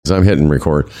because I'm hitting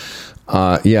record.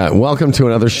 Welcome to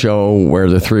another show where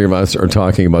the three of us are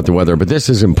talking about the weather. But this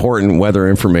is important weather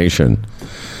information.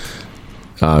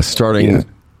 Starting,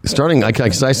 like I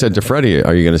said to Freddie,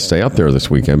 are you going to stay up there this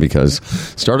weekend? Because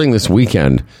starting this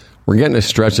weekend, we're getting a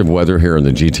stretch of weather here in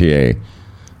the GTA.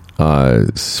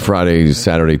 Friday,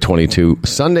 Saturday, 22,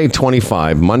 Sunday,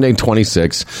 25, Monday,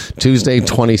 26, Tuesday,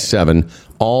 27,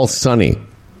 all sunny.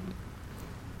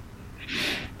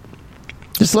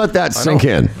 Just let that sink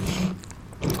in.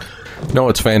 No,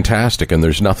 it's fantastic, and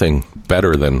there's nothing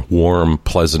better than warm,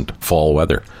 pleasant fall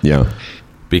weather. Yeah.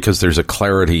 Because there's a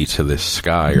clarity to the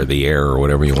sky or the air or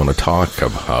whatever you want to talk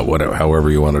about, however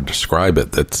you want to describe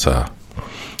it, that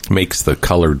makes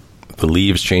the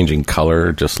leaves changing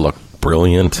color just look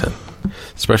brilliant. And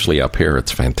especially up here,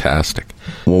 it's fantastic.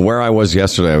 Well, where I was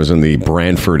yesterday, I was in the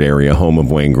Brantford area, home of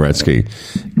Wayne Gretzky,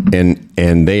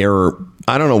 and they are,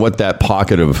 I don't know what that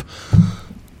pocket of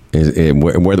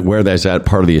where that's at,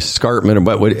 part of the escarpment,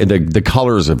 but the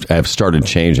colors have started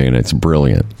changing, and it's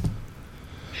brilliant.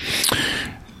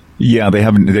 Yeah,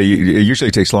 it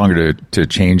usually takes longer to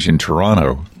change in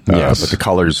Toronto. Yes, but the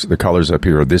colors up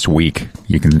here this week,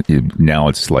 now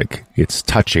it's like it's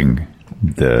touching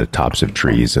the tops of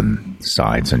trees and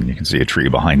sides, and you can see a tree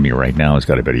behind me right now. It's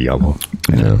got a bit of yellow.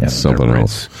 It's something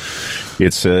else.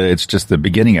 It's just the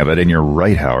beginning of it, and you're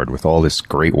right, Howard. With all this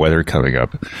great weather coming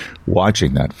up,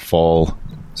 watching that fall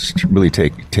really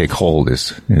take hold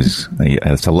is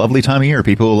it's a lovely time of year.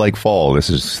 People who like fall. This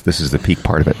is the peak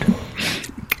part of it.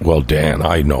 Well, Dan,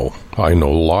 I know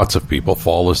lots of people,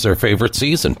 fall is their favorite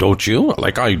season, don't you?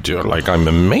 Like I do. Like, I'm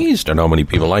amazed at how many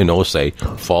people I know say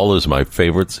fall is my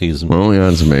favorite season. Well, yeah,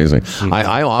 it's amazing.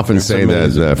 I often say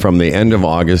that from the end of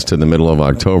August to the middle of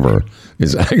October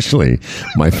is actually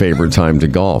my favorite time to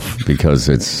golf, because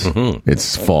it's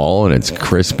fall and it's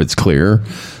crisp, it's clear,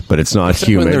 but it's not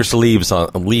humid. When there's leaves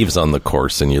on the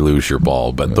course and you lose your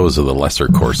ball, but those are the lesser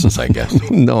courses, I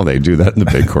guess. No, they do that in the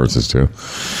big courses too.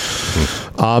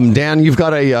 Dan, you've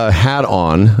got a hat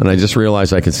on, and I just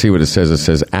realized I can see what it says. It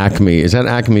says Acme. Is that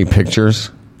Acme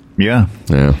Pictures? Yeah.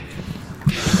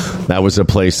 That was a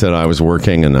place that I was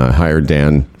working, and I hired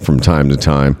Dan from time to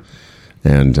time,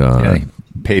 and he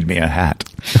paid me a hat.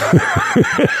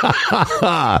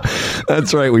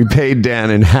 That's right. We paid Dan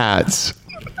in hats.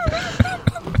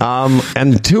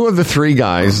 And two of the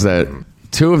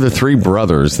three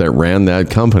brothers that ran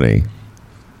that company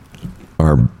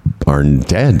are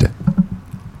dead.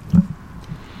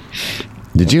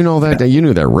 Did you know that? You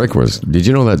knew that Rick was. Did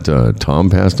you know that Tom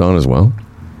passed on as well?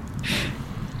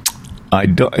 I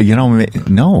don't.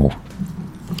 No,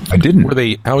 I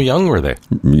didn't. How young were they?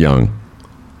 Young.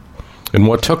 And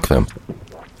what took them?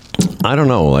 I don't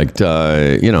know. I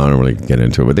don't really get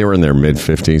into it, but they were in their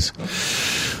mid-50s.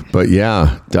 But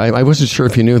yeah, I wasn't sure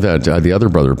if you knew that the other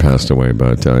brother passed away.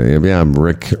 But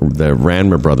Rick, the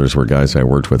Ranma brothers were guys I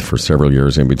worked with for several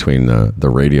years in between the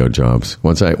radio jobs.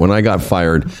 When I got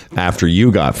fired, after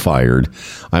you got fired,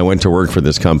 I went to work for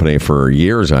this company for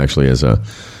years, actually, as a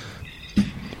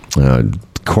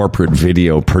corporate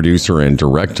video producer and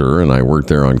director. And I worked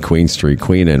there on Queen Street,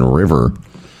 Queen and River,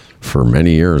 for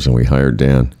many years. And we hired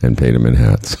Dan and paid him in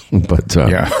hats. But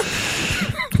yeah,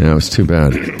 it was too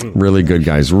bad. Really good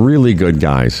guys,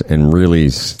 and really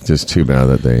just too bad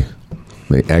that they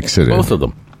exited. Both of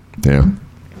them. Yeah.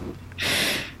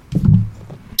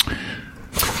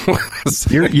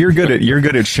 You're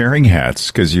good at sharing hats,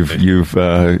 because you've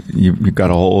got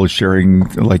a whole sharing.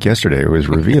 Like yesterday, it was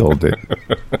revealed that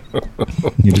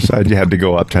you decided you had to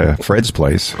go up to Fred's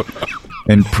place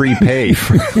and prepay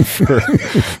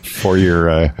for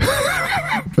your.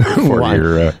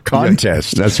 Your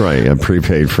contest. That's right. A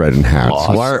prepaid Fred and hats.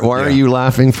 Why are you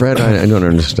laughing, Fred? I don't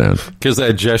understand. Because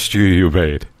that gesture you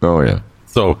made. Oh, yeah.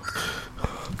 So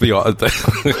the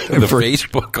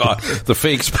Facebook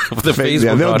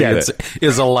audience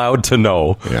is allowed to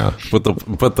know. Yeah. But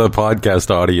the podcast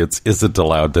audience isn't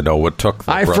allowed to know what took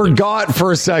them. I forgot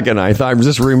for a second. I thought I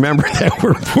just remembered that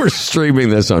we're streaming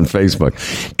this on Facebook.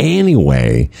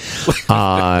 Anyway.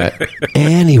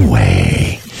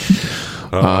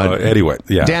 Anyway,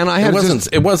 yeah. Dan,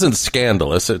 it wasn't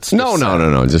scandalous. It's no,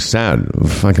 just sad,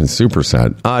 fucking super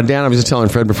sad. Dan, I was just telling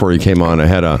Fred before he came on, I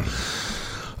had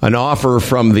an offer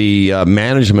from the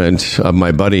management of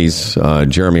my buddies.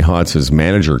 Jeremy Hotz's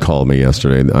manager called me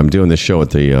yesterday. I'm doing this show at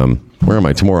the where am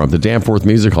I tomorrow? At the Danforth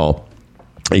Music Hall.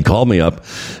 He called me up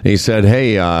and he said,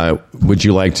 "Hey, would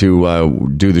you like to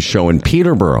do the show in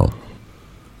Peterborough?"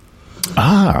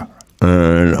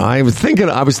 And I was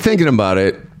thinking about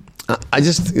it. I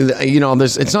just,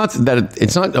 it's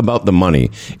not about the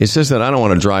money. It's just that I don't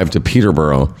want to drive to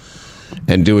Peterborough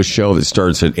and do a show that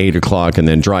starts at 8 o'clock and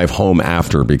then drive home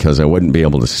after because I wouldn't be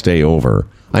able to stay over.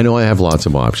 I know I have lots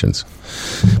of options.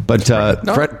 But,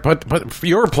 Fred, but for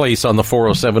your place on the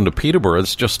 407 to Peterborough,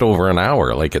 it's just over an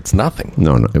hour. Like, it's nothing.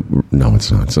 No,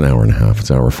 it's not. It's an hour and a half. It's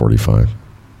an hour 45.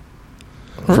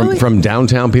 Really? From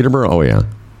downtown Peterborough? Oh, yeah.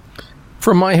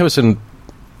 From my house in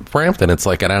Brampton, it's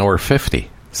like an hour 50.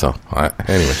 So,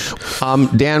 anyway.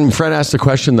 Dan, Fred asked the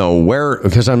question, though,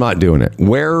 because I'm not doing it,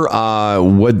 where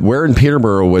in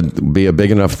Peterborough would be a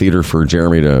big enough theater for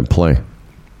Jeremy to play?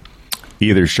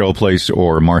 Either Showplace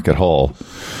or Market Hall.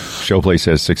 Showplace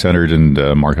has 600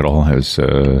 and Market Hall has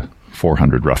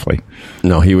 400 roughly.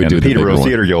 No, he would do the Peterborough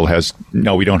Theatre Guild has.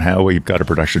 No, we don't have. We've got a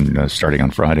production starting on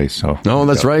Friday. So. Oh,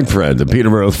 that's right, Fred. The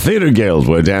Peterborough Theatre Guild,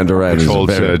 where Dan Durant is.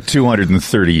 Holds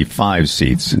 235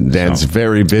 seats. Dan's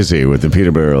very busy with the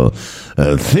Peterborough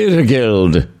Theatre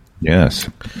Guild. Yes.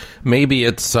 Maybe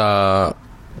it's the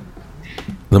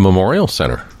Memorial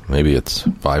Center. Maybe it's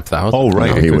 5,000. Oh,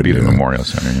 right. No, It he could would be do the that. Memorial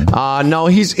Center. Yeah. No,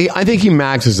 I think he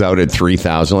maxes out at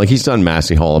 3,000. Like, he's done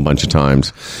Massey Hall a bunch of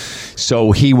times.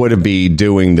 So he would be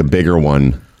doing the bigger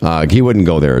one. He wouldn't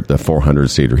go there at the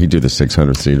 400-seater. He'd do the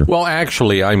 600-seater. Well,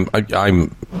 actually, I'm the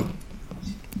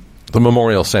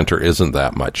Memorial Center isn't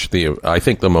that much. I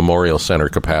think the Memorial Center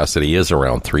capacity is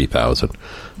around 3,000.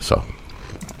 So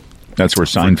That's where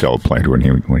Seinfeld played when he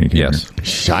came. yes, here.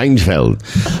 Seinfeld.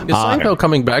 Is Seinfeld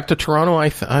coming back to Toronto?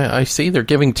 I see they're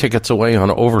giving tickets away on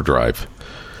Overdrive,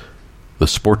 the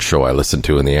sports show I listen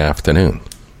to in the afternoon.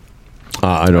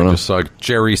 I don't know. I just saw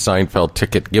Jerry Seinfeld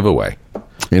ticket giveaway.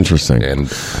 Interesting.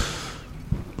 And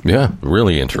yeah,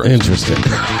 really interesting. Interesting.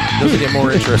 Doesn't get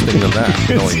more interesting than that.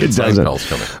 Knowing that It doesn't. Seinfeld's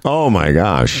coming. Oh my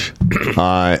gosh!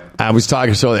 I was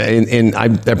talking. So,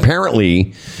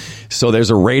 apparently, so there's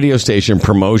a radio station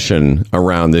promotion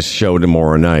around this show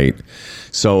tomorrow night.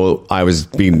 So I was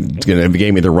gave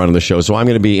me the run of the show. So I'm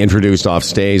going to be introduced off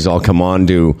stage. I'll come on,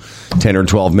 do 10 or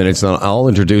 12 minutes, and I'll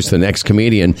introduce the next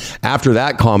comedian. After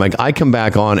that comic, I come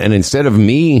back on, and instead of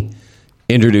me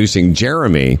introducing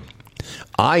Jeremy,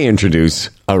 I introduce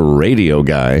a radio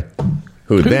guy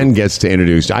who then gets to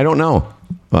introduce, I don't know,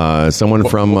 someone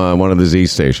from one of the Z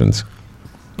stations.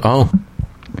 Oh.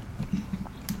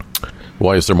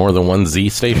 Why, is there more than one Z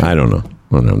station? I don't know.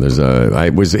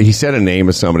 He said a name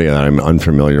of somebody that I'm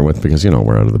unfamiliar with because,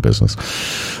 we're out of the business.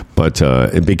 But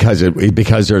because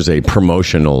there's a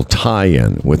promotional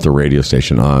tie-in with the radio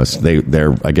station,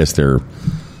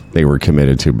 they were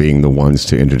committed to being the ones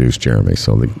to introduce Jeremy.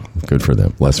 So good for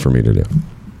them. Less for me to do.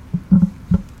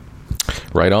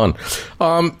 Right on.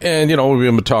 And,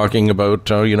 we've been talking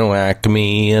about,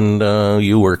 Acme and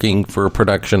you working for a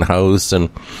production house, and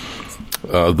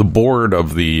the board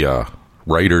of the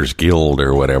Writers Guild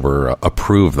or whatever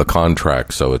approved the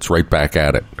contract, so it's right back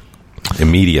at it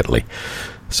immediately.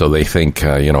 So they think,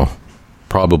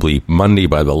 probably Monday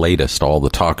by the latest, all the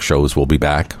talk shows will be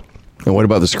back. And what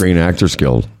about the Screen Actors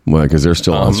Guild? Because they're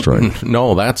still on strike.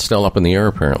 No, that's still up in the air,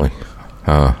 apparently.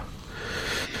 Does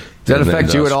that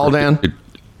affect you at all, Dan?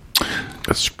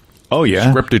 Oh,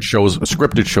 yeah. Scripted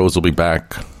shows will be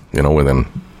back, within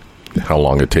how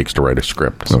long it takes to write a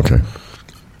script. So. Okay.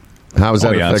 How is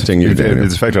that affecting you, Daniel?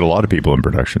 It's affected a lot of people in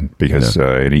production because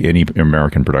any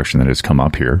American production that has come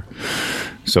up here.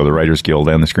 So the Writers Guild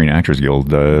and the Screen Actors Guild,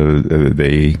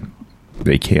 they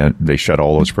shut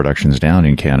all those productions down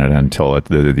in Canada until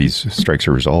these strikes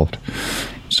are resolved.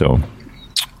 So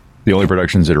the only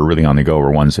productions that are really on the go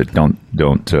are ones that don't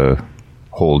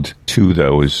hold to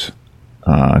those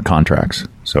contracts.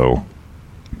 So,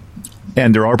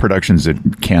 and there are productions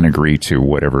that can agree to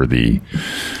whatever the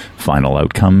final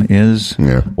outcome is,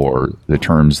 or the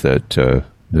terms that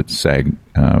SAG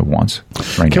wants.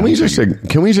 Right Can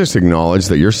now. we just acknowledge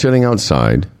that you're sitting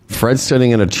outside, Fred's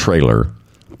sitting in a trailer,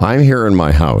 I'm here in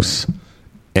my house,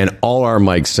 and all our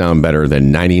mics sound better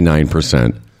than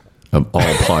 99% of all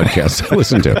podcasts I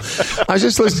listen to. I was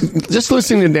just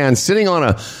listening to Dan sitting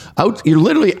on you're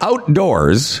literally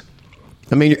outdoors.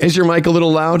 I mean, is your mic a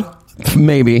little loud?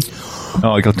 Maybe.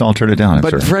 Oh, I'll turn it down.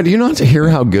 But Fred, do you not to hear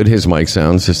how good his mic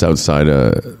sounds just outside,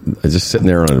 just sitting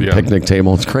there on a picnic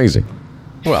table? It's crazy.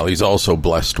 Well, he's also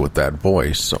blessed with that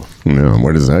voice. So,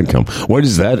 where does that come? Where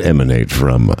does that emanate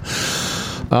from?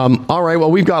 All right.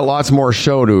 Well, we've got lots more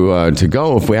show to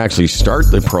go. If we actually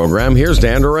start the program, here's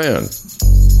Dan Duran.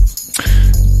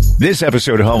 This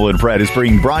episode of Humble and Fred is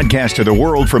being broadcast to the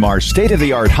world from our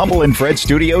state-of-the-art Humble and Fred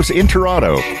studios in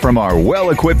Toronto, from our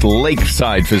well-equipped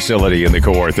lakeside facility in the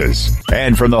Kawarthas,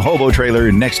 and from the hobo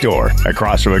trailer next door,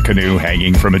 across from a canoe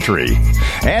hanging from a tree.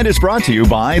 And it's brought to you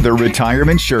by the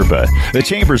Retirement Sherpa, the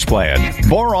Chambers Plan,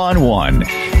 Boron One,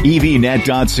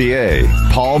 EVNet.ca,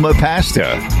 Palma Pasta,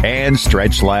 and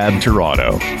Stretch Lab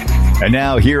Toronto. And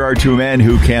now here are two men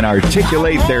who can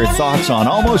articulate their thoughts on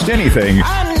almost anything,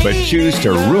 but choose to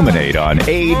ruminate on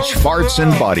age, farts, and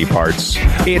body parts.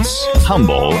 It's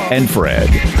Humble and Fred.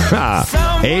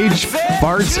 Age,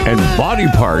 farts, and body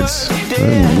parts.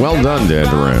 Well done, Dan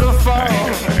Durant.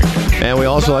 And we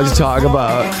also like to talk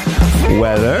about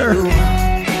weather.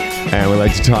 And we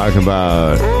like to talk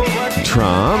about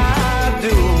Trump.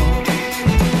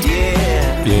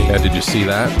 Yeah, did you see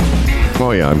that?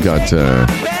 Oh, yeah, I've got...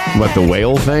 what, the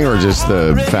whale thing, or just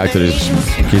the fact that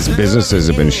his businesses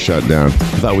have been shut down?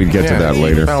 I thought we'd get to that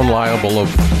later. Found liable of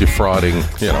defrauding,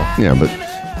 Yeah, but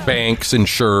banks,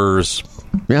 insurers.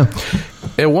 yeah.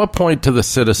 At what point do the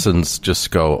citizens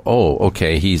just go, oh,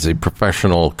 okay, he's a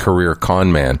professional career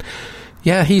con man?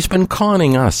 Yeah, he's been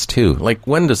conning us, too. Like,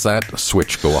 when does that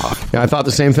switch go off? Yeah, I thought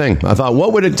the same thing. I thought,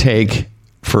 what would it take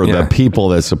for the people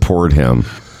that support him?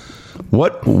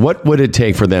 What would it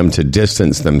take for them to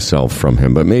distance themselves from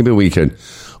him? But maybe we could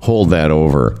hold that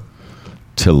over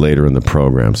to later in the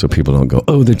program so people don't go,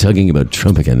 oh, they're talking about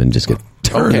Trump again, and just get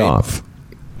turned off.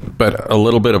 But a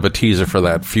little bit of a teaser for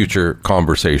that future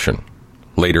conversation,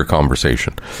 later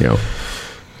conversation. Yeah.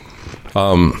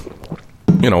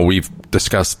 We've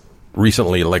discussed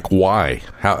recently, why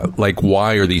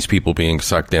are these people being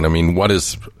sucked in? I mean, what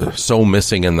is so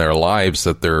missing in their lives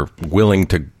that they're willing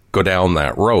to go down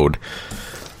that road?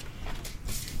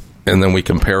 And then we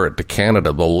compare it to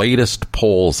Canada. The latest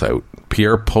polls out,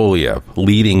 Pierre Poilievre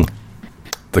leading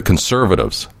the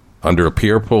Conservatives under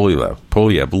Pierre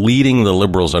Poilievre leading the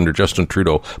Liberals under Justin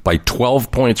Trudeau by 12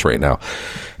 points right now.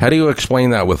 How do you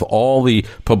explain that with all the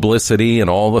publicity and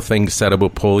all the things said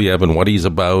about Poilievre and what he's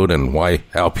about and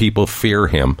how people fear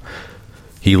him?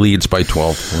 He leads by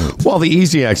 12 points. Well, the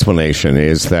easy explanation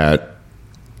is that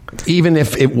even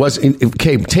if it was,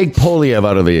 okay, take Poilievre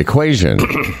out of the equation.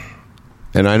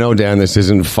 And I know, Dan, this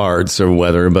isn't farts or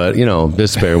weather, but,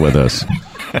 just bear with us.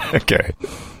 Okay.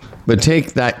 But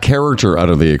take that character out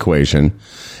of the equation,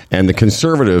 and the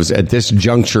Conservatives at this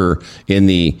juncture in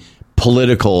the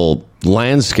political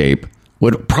landscape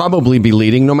would probably be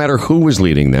leading, no matter who was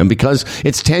leading them, because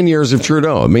it's 10 years of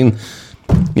Trudeau. I mean,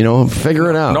 figure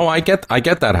it out. No, I get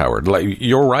that, Howard.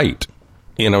 You're right.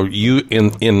 In a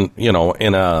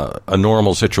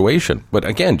normal situation. But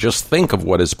again, just think of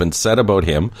what has been said about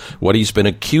him, what he's been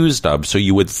accused of, so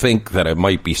you would think that it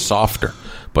might be softer,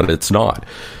 but it's not,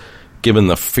 given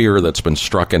the fear that's been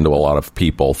struck into a lot of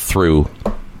people through,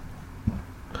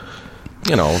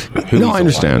 who I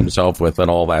understand himself with and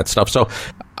all that stuff. So,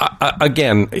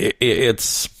 again,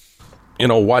 it's,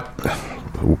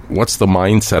 what's the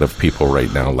mindset of people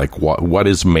right now? What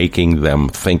is making them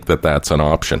think that that's an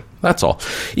option? That's all.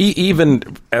 Even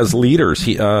as leaders,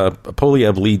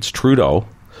 Poilievre leads Trudeau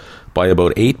by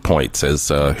about 8 points as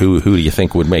who do you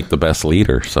think would make the best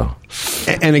leader? So,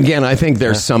 and again, I think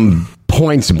there's some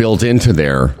points built into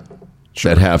there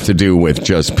that have to do with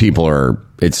just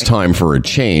it's time for a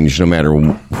change, no matter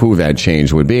who that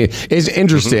change would be. It's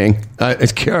interesting.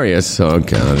 It's curious. Oh,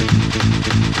 God.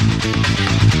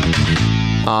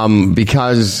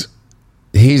 Because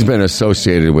he's been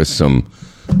associated with some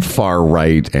far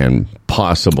right and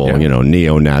possible,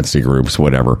 neo-Nazi groups,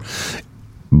 whatever.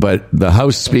 But the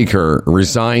House Speaker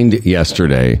resigned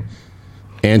yesterday.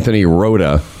 Anthony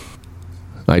Rota.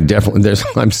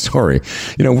 I'm sorry.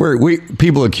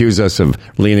 People accuse us of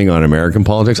leaning on American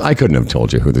politics. I couldn't have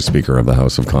told you who the Speaker of the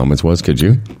House of Commons was, could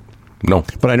you? No,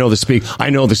 but I know the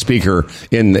speaker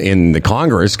in the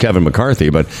Congress, Kevin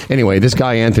McCarthy. But anyway, this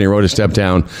guy Anthony Rota stepped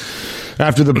down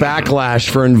after the backlash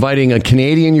for inviting a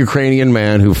Canadian-Ukrainian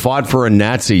man who fought for a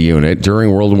Nazi unit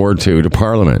during World War II to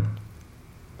Parliament.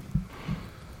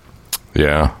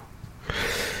 Yeah,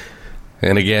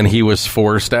 and again, he was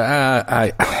forced. We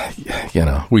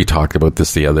talked about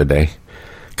this the other day.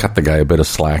 Cut the guy a bit of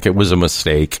slack. It was a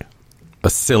mistake, a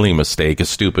silly mistake, a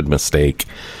stupid mistake.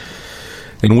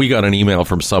 And we got an email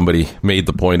from somebody made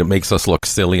the point, it makes us look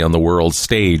silly on the world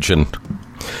stage. And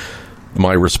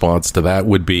my response to that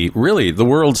would be, really, the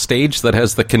world stage that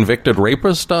has the convicted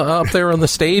rapist up there on the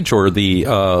stage, or the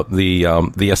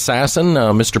assassin,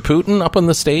 Mr. Putin, up on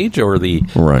the stage, or the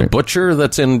butcher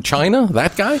that's in China,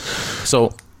 that guy?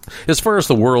 So as far as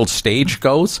the world stage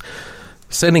goes,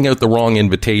 sending out the wrong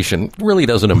invitation really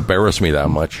doesn't embarrass me that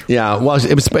much. Yeah, well,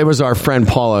 it was our friend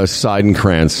Paula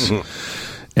Seidenkrantz,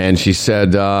 and she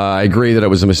said, I agree that it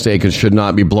was a mistake and should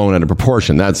not be blown out of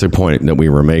proportion. That's the point that we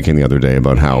were making the other day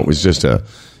about how it was just a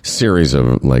series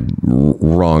of like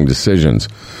wrong decisions.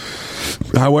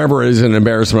 However, it is an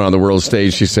embarrassment on the world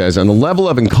stage, she says, and the level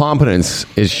of incompetence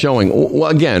is showing. Well,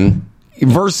 again,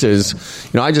 versus,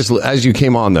 I just, as you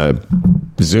came on the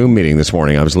Zoom meeting this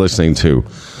morning, I was listening to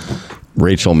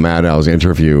Rachel Maddow's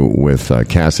interview with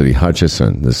Cassidy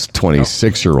Hutchison, this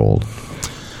 26-year-old.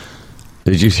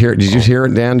 Did you hear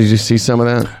it, Dan? Did you see some of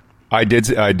that? I did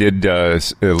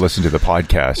listen to the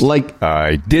podcast.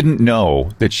 I didn't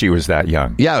know that she was that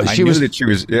young. Yeah, I thought she was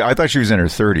in her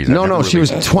 30s. No, she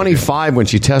was 25 when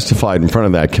she testified in front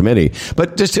of that committee.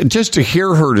 But just to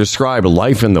hear her describe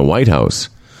life in the White House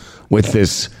with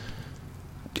this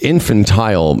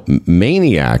infantile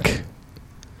maniac,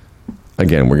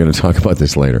 again, we're going to talk about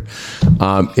this later,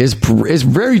 is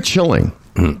very chilling.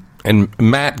 And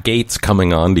Matt Gaetz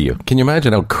coming on to you. Can you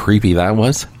imagine how creepy that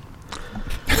was?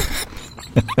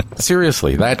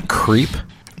 Seriously, that creep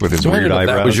with his weird eyebrows.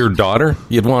 That was your daughter.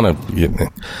 You'd want to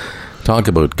talk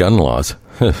about gun laws.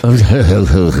 By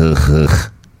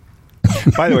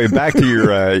the way, back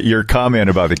to your comment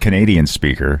about the Canadian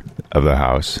Speaker of the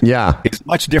House. Yeah, it's a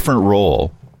much different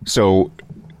role. So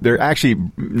they're actually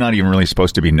not even really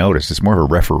supposed to be noticed. It's more of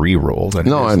a referee role. I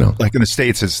know. Like in the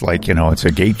States, it's like it's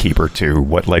a gatekeeper to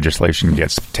what legislation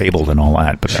gets tabled and all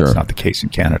that. But that's not the case in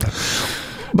Canada.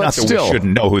 But not still, that we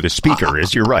shouldn't know who the speaker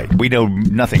is. You're right. We know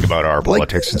nothing about our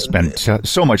politics and spend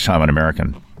so much time on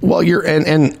American. Well,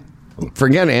 and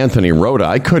forget Anthony Rota.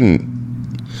 I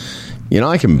couldn't.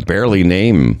 I can barely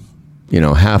name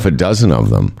half a dozen of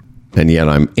them, and yet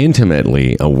I'm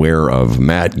intimately aware of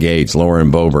Matt Gaetz, Lauren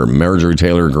Boebert, Marjorie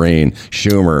Taylor Greene,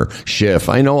 Schumer, Schiff.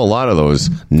 I know a lot of those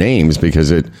names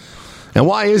because it. And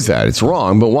why is that? It's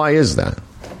wrong, but why is that?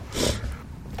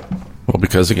 Well,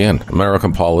 because again,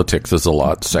 American politics is a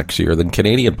lot sexier than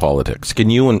Canadian politics. Can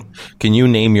you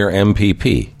name your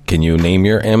MPP? Can you name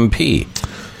your MP?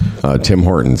 Tim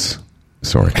Hortons.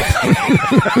 Sorry,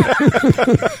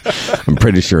 I'm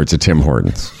pretty sure it's a Tim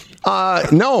Hortons.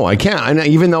 No, I can't.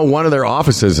 Even though one of their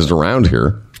offices is around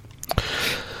here.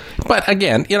 But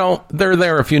again, they're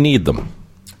there if you need them.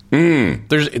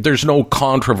 There's no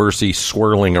controversy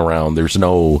swirling around. There's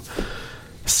no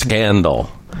scandal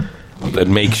that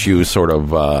makes you sort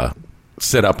of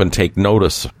sit up and take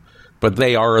notice. But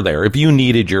they are there. If you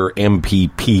needed your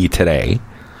MPP today,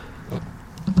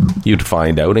 you'd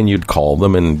find out and you'd call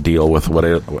them and deal with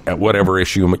whatever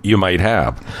issue you might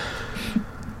have.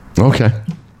 Okay.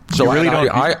 So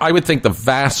I would think the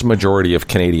vast majority of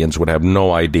Canadians would have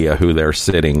no idea who their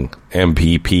sitting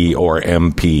MPP or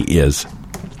MP is.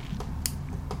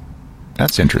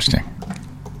 That's interesting.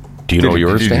 Do you know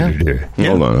yours, Dan?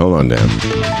 Yeah. Hold on, Dan.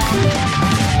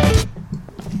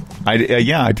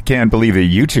 I can't believe that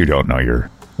you two don't know your.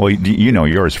 Well, you know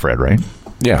yours, Fred, right?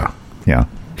 Yeah.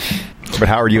 But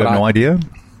Howard, you have no idea?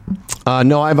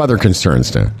 No, I have other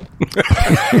concerns, Dan.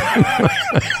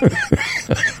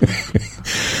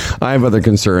 I have other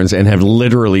concerns and have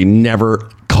literally never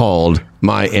called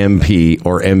my MP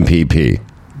or MPP.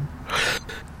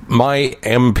 My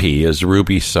MP is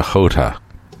Ruby Sahota,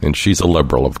 and she's a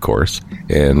Liberal, of course.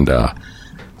 And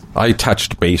I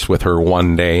touched base with her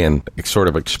one day and sort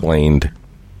of explained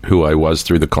who I was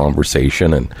through the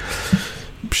conversation, and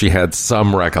she had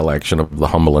some recollection of the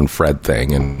Humble and Fred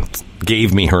thing and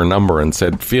gave me her number and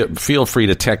said, feel free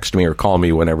to text me or call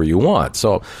me whenever you want.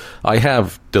 So I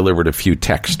have delivered a few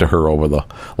texts to her over the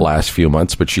last few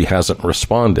months, but she hasn't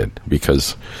responded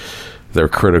because they're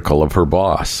critical of her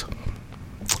boss.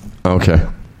 Okay.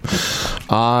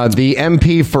 The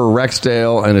MP for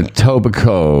Rexdale and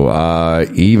Etobicoke,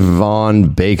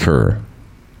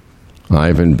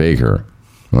 Ivan Baker.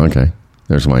 Okay.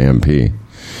 There's my MP.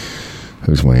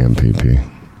 Who's my MPP?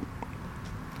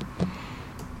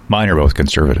 Mine are both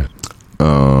conservative.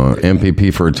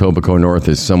 MPP for Etobicoke North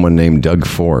is someone named Doug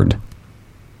Ford.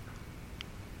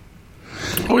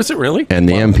 Oh, is it really? And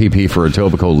the MPP for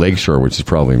Etobicoke Lakeshore, which is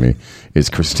probably me, is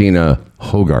Christina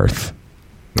Hogarth.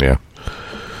 Yeah.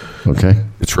 Okay.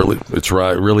 It's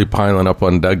really piling up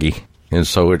on Dougie, and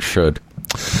so it should.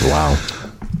 Wow.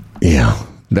 Yeah.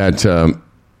 That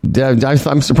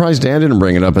I'm surprised Dan didn't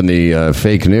bring it up in the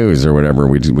fake news or whatever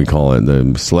we call it,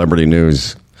 the celebrity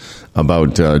news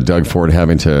about Doug Ford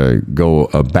having to go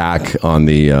back on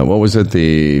the what was it,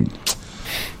 the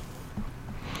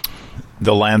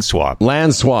land swap.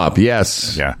 Land swap.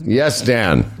 Yes. Yeah. Yes,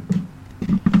 Dan.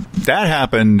 That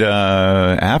happened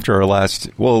after our last.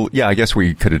 Well, yeah, I guess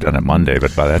we could have done it Monday,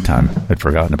 but by that time I'd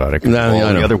forgotten about it. No,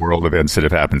 all the other world events that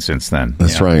have happened since then.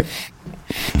 That's right.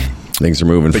 Things are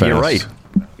moving fast. You're right.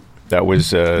 That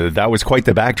was quite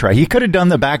the backtrack. He could have done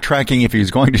the backtracking if he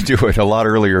was going to do it a lot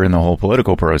earlier in the whole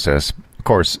political process. Of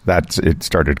course, it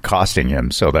started costing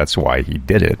him, so that's why he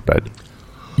did it. But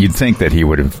you'd think that he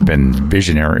would have been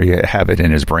visionary, have it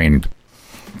in his brain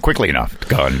quickly enough to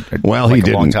go. Well, he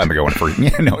didn't. A long time ago.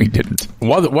 No, he didn't.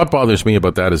 What bothers me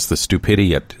about that is the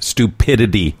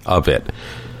stupidity of it.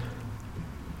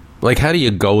 Like, how do you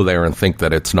go there and think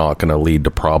that it's not going to lead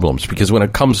to problems? Because when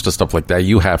it comes to stuff like that,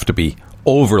 you have to be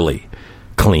overly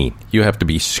clean. You have to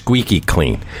be squeaky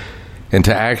clean. And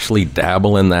to actually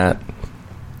dabble in that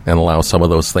and allow some of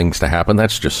those things to happen,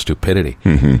 that's just stupidity.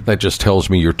 Mm-hmm. That just tells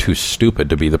me you're too stupid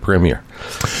to be the premier.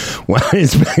 Well,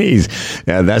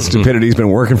 that stupidity's been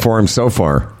working for him so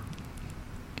far.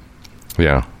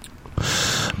 Yeah.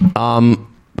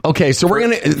 Okay, so we're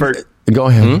going to... Go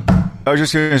ahead. I was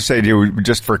just going to say,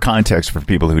 just for context for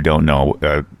people who don't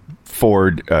know,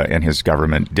 Ford and his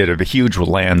government did a huge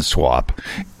land swap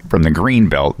from the green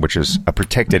belt, which is a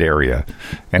protected area.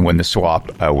 And when the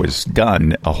swap was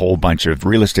done, a whole bunch of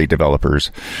real estate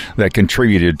developers that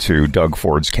contributed to Doug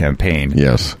Ford's campaign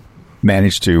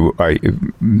managed to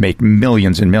make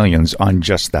millions and millions on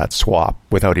just that swap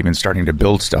without even starting to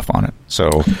build stuff on it. So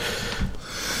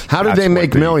how did they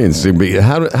make millions?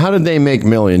 How did they make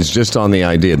millions just on the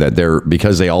idea that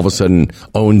because they all of a sudden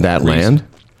owned that land?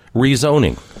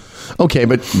 Rezoning. Okay,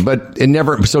 but it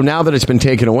never. So now that it's been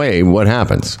taken away, what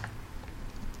happens?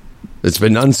 It's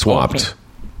been unswapped.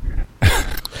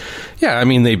 Yeah, I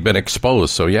mean, they've been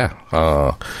exposed, so yeah.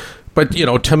 But,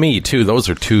 to me, too, those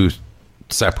are two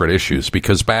separate issues,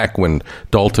 because back when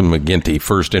Dalton McGuinty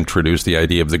first introduced the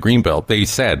idea of the Greenbelt, they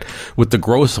said, with the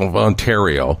growth of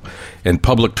Ontario and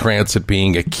public transit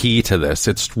being a key to this,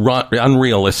 it's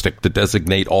unrealistic to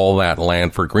designate all that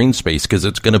land for green space because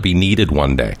it's going to be needed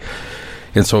one day.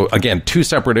 And so, again, two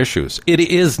separate issues. It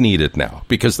is needed now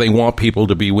because they want people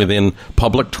to be within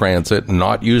public transit and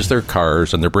not use their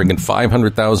cars, and they're bringing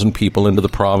 500,000 people into the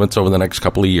province over the next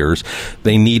couple of years.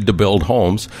 They need to build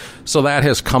homes. So that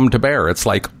has come to bear. It's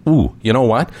like, ooh, you know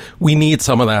what? We need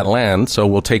some of that land, so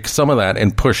we'll take some of that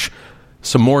and push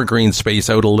some more green space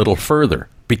out a little further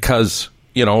because,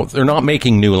 they're not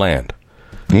making new land.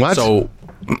 What? So...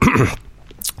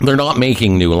 They're not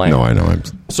making new land. No, I know.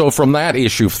 So from that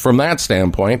issue, from that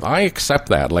standpoint, I accept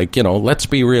that. Like, let's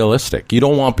be realistic. You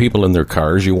don't want people in their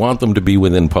cars. You want them to be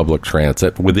within public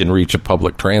transit, within reach of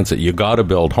public transit. You got to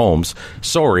build homes.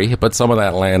 Sorry, but some of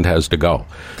that land has to go,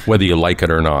 whether you like it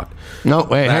or not. No,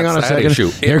 wait, hang on a second.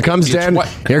 Here comes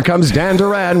Dan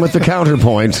Duran with the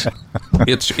counterpoint.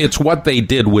 It's what they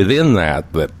did within that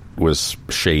was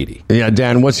shady. Yeah,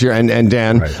 Dan, what's your... And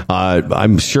Dan, right.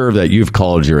 I'm sure that you've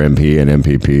called your MP and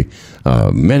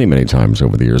MPP many, many times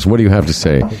over the years. What do you have to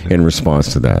say in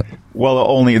response to that?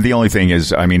 Well, the only thing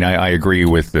is, I mean, I agree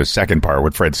with the second part,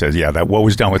 what Fred says. Yeah, that what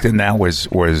was done within that was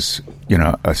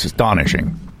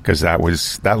astonishing, because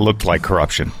that looked like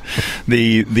corruption.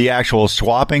 The actual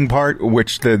swapping part,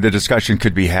 which the discussion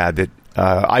could be had, that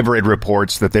I've read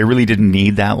reports that they really didn't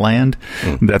need that land,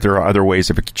 that there are other ways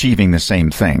of achieving the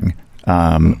same thing,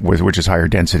 which is higher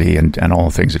density and all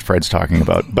the things that Fred's talking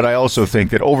about. But I also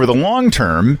think that over the long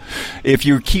term, if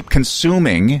you keep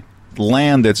consuming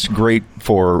land that's great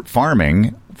for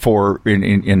farming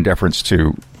in deference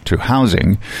to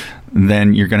housing,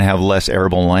 then you're going to have less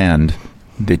arable land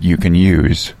that you can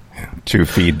use to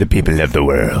feed the people of the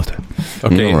world.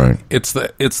 Okay, right. It's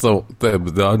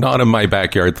the not in my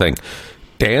backyard thing.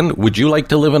 Dan, would you like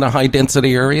to live in a high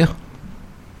density area?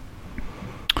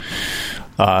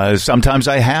 Sometimes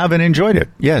I have and enjoyed it.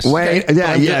 Yes. Wait,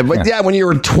 but when you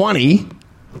were 20.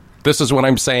 This is what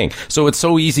I'm saying. So it's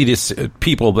so easy to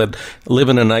people that live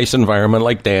in a nice environment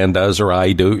like Dan does or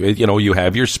I do. You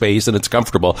have your space and it's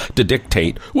comfortable to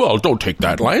dictate. Well, don't take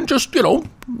that land. Just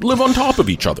live on top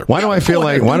of each other. Why do I feel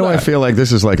like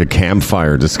this is like a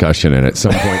campfire discussion? And at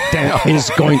some point, Dan is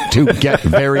going to get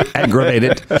very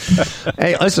aggravated.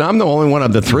 Hey, listen, I'm the only one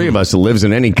of the three of us that lives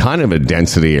in any kind of a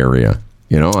density area.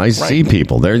 I see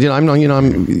people there. I'm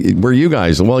where you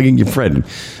guys. Well, Fred,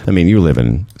 I mean, you live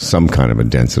in some kind of a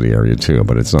density area too,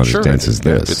 but it's not as dense as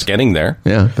this. It's getting there.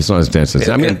 Yeah, it's not as dense as.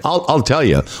 I mean, I'll tell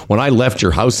you. When I left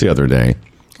your house the other day,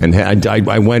 and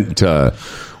I went to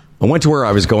where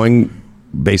I was going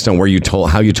based on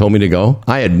how you told me to go.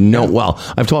 I had well,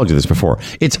 I've told you this before.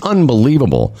 It's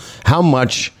unbelievable how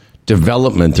much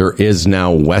development there is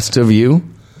now west of you.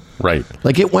 Right.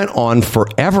 Like it went on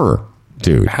forever.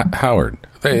 Dude, Howard,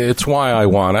 it's why I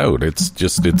want out. It's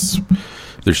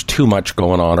there's too much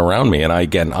going on around me. And I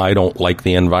don't like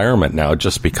the environment now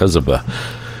just because of the,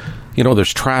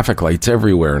 there's traffic lights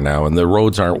everywhere now, and the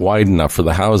roads aren't wide enough for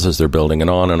the houses they're building, and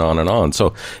on and on and on.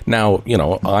 So now,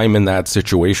 I'm in that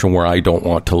situation where I don't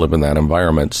want to live in that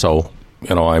environment. So,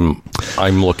 I'm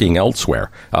looking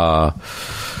elsewhere.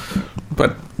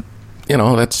 But,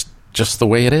 that's just the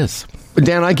way it is.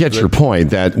 Dan, I get your point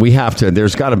that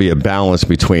there's got to be a balance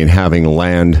between having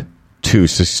land to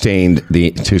sustain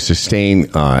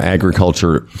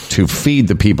agriculture, to feed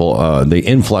the people, the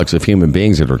influx of human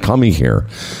beings that are coming here.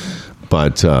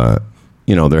 But,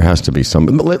 there has to be some.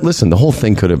 Listen, the whole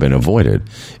thing could have been avoided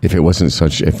if it wasn't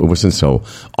so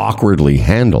awkwardly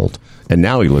handled. And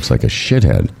now he looks like a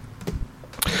shithead.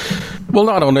 Well,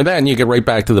 not only that, and you get right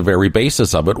back to the very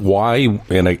basis of it. Why,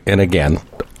 and again,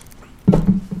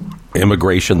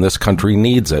 immigration, this country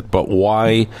needs it, but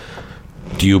why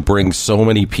do you bring so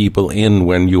many people in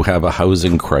when you have a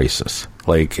housing crisis?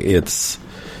 What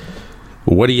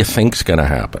do you think's going to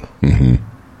happen? Mm-hmm.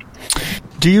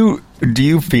 Do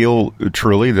you feel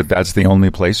truly that that's the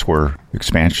only place where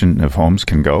expansion of homes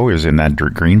can go, is in that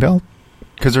green belt?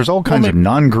 Because there's all kinds of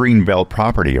non-green belt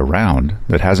property around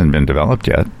that hasn't been developed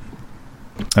yet.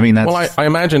 I mean, that's... Well, I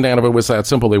imagine, Dan, if it was that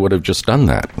simple, they would have just done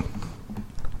that.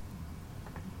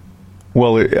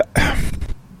 Well, it gets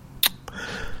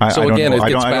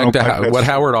back to what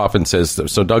Howard often says.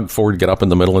 So Doug Ford get up in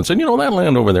the middle and said, that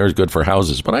land over there is good for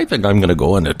houses, but I think I'm going to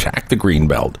go and attack the green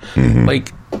belt. Mm-hmm.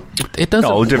 It doesn't.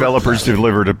 No, developers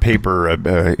delivered a paper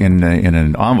in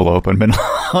an envelope and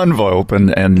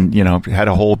had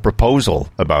a whole proposal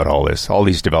about all this. All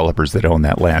these developers that own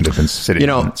that land have been sitting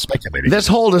and speculating. This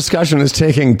whole discussion is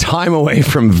taking time away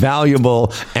from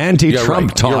valuable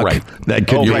anti-Trump talk that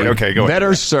could be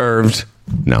better served.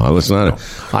 No, listen.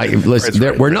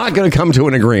 We're not going to come to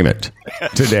an agreement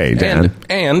today, Dan.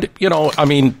 And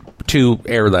to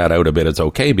air that out a bit is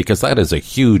okay, because that is a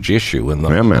huge issue on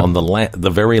the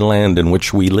very land in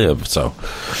which we live. So,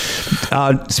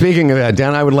 speaking of that,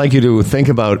 Dan, I would like you to think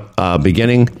about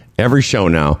beginning every show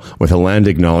now with a land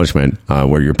acknowledgement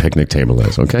where your picnic table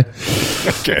is. Okay.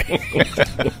 Okay.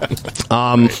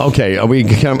 Okay.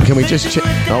 Can we just?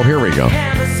 Here we go.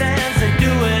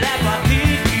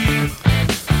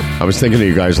 I was thinking of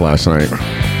you guys last night.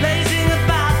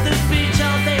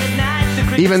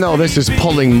 Even though this is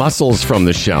pulling muscles from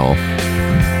the shell,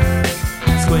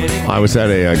 I was at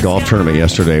a golf tournament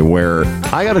yesterday where,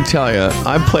 I got to tell you,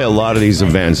 I play a lot of these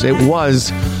events. It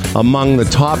was among the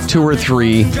top 2 or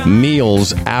 3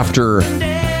 meals after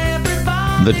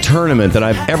the tournament that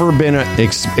I've ever been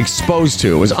exposed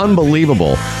to. It was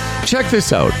unbelievable. Check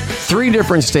this out. 3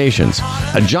 different stations.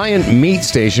 A giant meat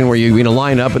station where you're going to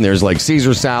line up and there's like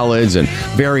Caesar salads and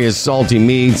various salty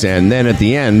meats. And then at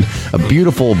the end, a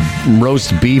beautiful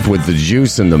roast beef with the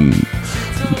juice and the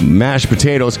mashed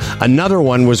potatoes. Another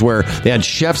one was where they had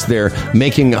chefs there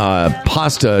making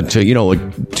pasta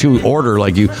to order,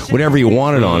 whatever you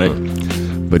wanted on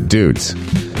it. But dudes,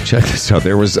 check this out.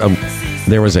 There was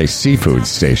a seafood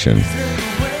station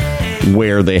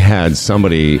where they had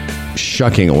somebody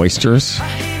shucking oysters,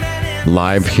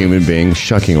 live human being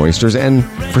shucking oysters, and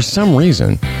for some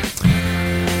reason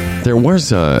there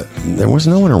was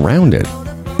no one around it.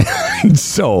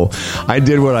 So I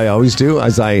did what I always do,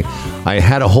 as I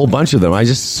had a whole bunch of them. I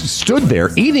just stood there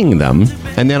eating them,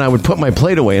 and then I would put my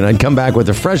plate away and I'd come back with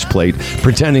a fresh plate,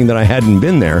 pretending that I hadn't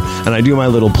been there, and I do my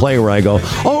little play where I go,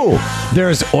 "Oh,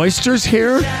 there's oysters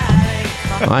here."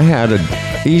 I had a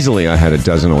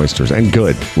dozen oysters, and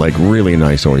good, really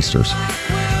nice oysters.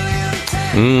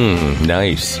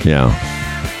 Nice. Yeah.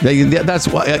 That's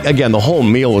why, again, the whole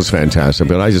meal was fantastic,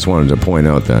 but I just wanted to point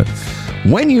out that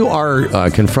when you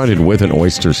are confronted with an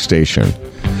oyster station,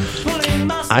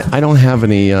 I don't have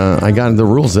any, I got the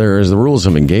rules there is the rules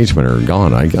of engagement are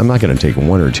gone. I'm not going to take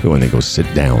 1 or 2 and they go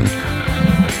sit down.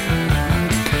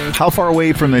 How far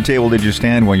away from the table did you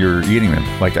stand when you were eating them?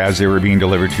 As they were being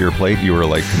delivered to your plate, you were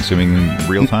consuming in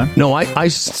real time? No, I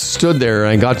stood there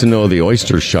and I got to know the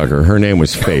oyster shucker. Her name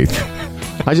was Faith.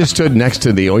 I just stood next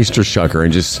to the oyster shucker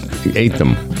and just ate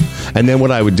them. And then what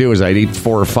I would do is I'd eat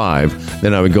 4 or 5.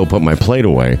 Then I would go put my plate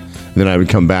away. Then I would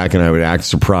come back and I would act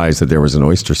surprised that there was an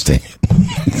oyster stain.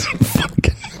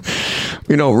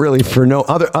 Really for no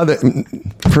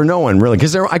one, really,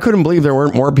 because I couldn't believe there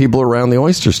weren't more people around the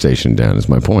oyster station. Dan, is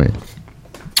my point.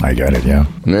 I got it. Yeah.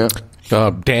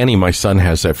 Danny, my son,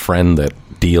 has a friend that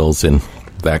deals in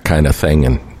that kind of thing,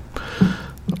 and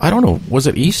I don't know, was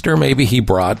it Easter? Maybe he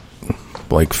brought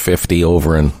 50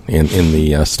 over in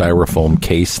the styrofoam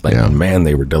case thing. Yeah. And man,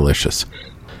 they were delicious.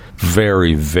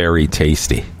 Very, very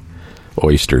tasty.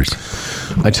 oysters.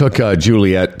 I took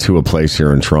Juliet to a place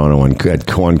here in Toronto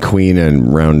on Queen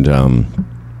and around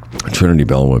Trinity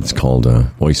Bellwood. It's called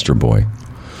Oyster Boy.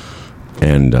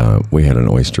 And we had an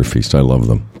oyster feast. I love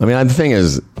them. I mean, the thing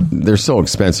is, they're so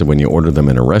expensive when you order them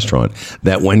in a restaurant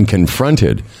that when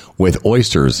confronted with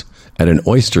oysters at an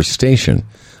oyster station,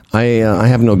 I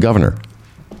have no governor.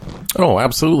 Oh,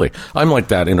 absolutely. I'm like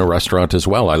that in a restaurant as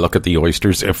well. I look at the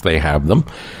oysters if they have them,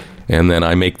 and then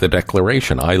I make the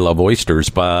declaration. I love oysters,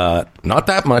 but not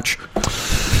that much.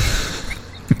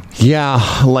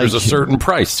 Yeah, like there's a certain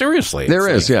price. Seriously. There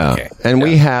is, like, yeah. Okay. And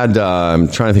we had, I'm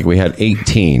trying to think, we had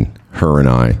 18, her and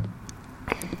I.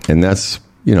 And that's,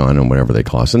 I don't know, whatever they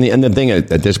cost. And the thing at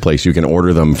this place, you can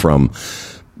order them from,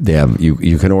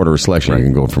 you can order a selection. Right. You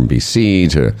can go from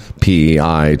BC to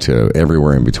PEI to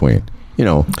everywhere in between.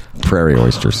 Prairie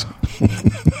oysters.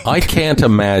 I can't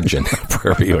imagine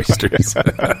prairie oysters.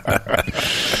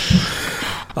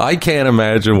 I can't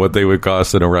imagine what they would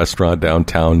cost in a restaurant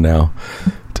downtown now.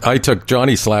 I took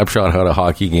Johnny Slapshot had a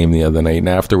hockey game the other night, and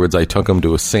afterwards I took him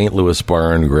to a St. Louis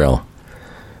bar and grill.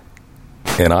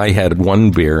 And I had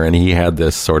one beer, and he had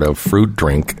this sort of fruit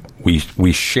drink.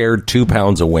 We shared 2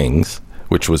 pounds of wings,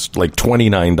 which was like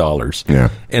 $29,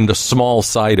 and a small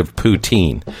side of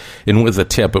poutine. And with a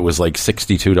tip, it was like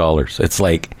 $62. It's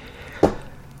like,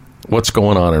 what's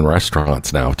going on in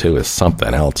restaurants now, too, is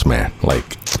something else, man.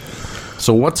 Like,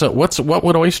 so what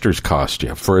would oysters cost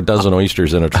you for a dozen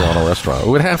oysters in a Toronto restaurant? It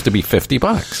would have to be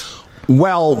 $50.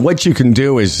 Well, what you can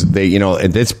do is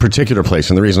at this particular place,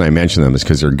 and the reason I mention them is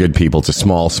because they're good people. It's a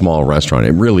small restaurant.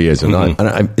 It really is.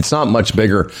 It's not much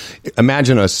bigger.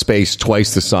 Imagine a space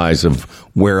twice the size of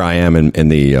where I am in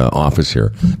the office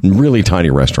here. Really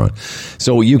tiny restaurant.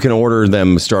 So you can order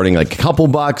them starting like a couple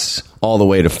bucks all the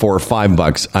way to $4 or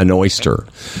 $5 an oyster.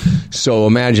 So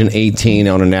imagine 18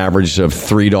 on an average of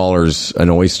 $3 an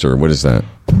oyster. What is that?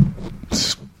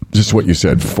 It's just what you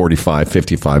said, $45,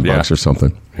 $55 or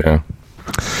something. Yeah.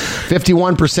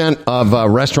 51% of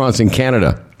restaurants in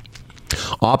Canada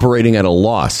operating at a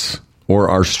loss or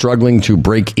are struggling to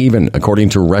break even, according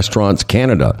to Restaurants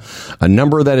Canada, a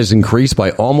number that has increased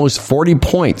by almost 40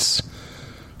 points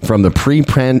from the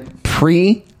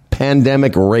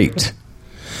pre-pandemic rate.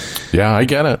 Yeah, I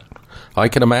get it. I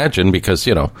can imagine because,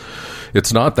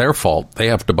 it's not their fault. They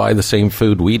have to buy the same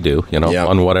food we do,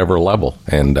 on whatever level.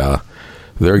 And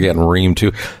they're getting reamed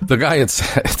too. The guy at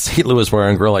St. Louis Bar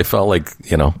and Grill, I felt like,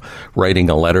 writing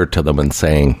a letter to them and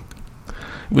saying,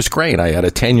 it was great. I had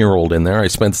a 10-year-old in there. I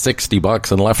spent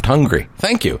 $60 and left hungry.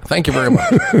 Thank you very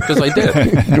much. Because I did.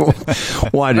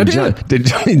 Why did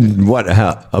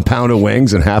a pound of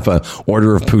wings and half a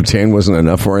order of poutine wasn't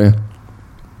enough for you?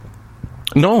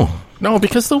 No,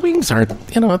 because the wings aren't,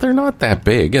 they're not that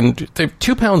big. And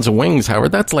 2 pounds of wings,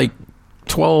 Howard, that's like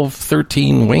 12,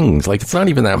 13 wings. Like, it's not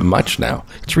even that much now.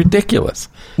 It's ridiculous.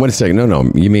 Wait a second. No.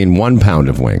 You mean 1 pound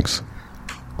of wings?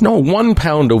 No, 1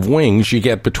 pound of wings you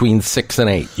get between 6 and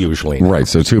 8 usually. Right,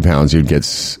 so 2 pounds you'd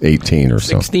get 18 or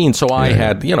so. 16, so I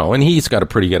had, and he's got a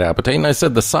pretty good appetite. And I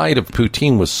said the side of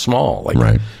poutine was small.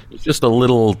 Like, it's just a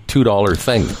little $2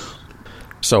 thing.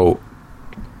 So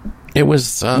it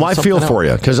was I feel for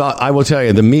you, because I will tell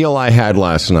you, the meal I had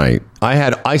last night,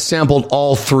 I sampled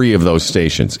all 3 of those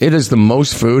stations. It is the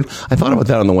most food. I thought about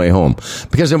that on the way home,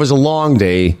 because it was a long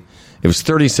day. It was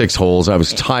 36 holes. I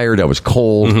was tired. I was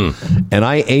cold. And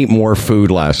I ate more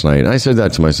food last night. And I said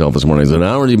that to myself this morning. I said,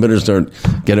 Howard, you better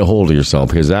get a hold of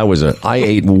yourself, because I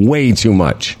ate way too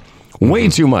much. Way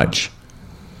too much.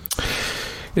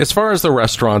 As far as the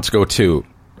restaurants go, too,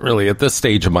 really, at this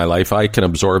stage of my life, I can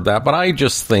absorb that. But I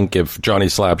just think if Johnny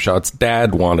Slapshot's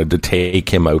dad wanted to take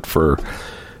him out for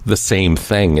the same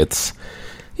thing, it's,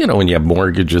 when you have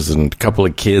mortgages and a couple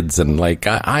of kids, and like,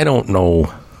 I don't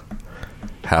know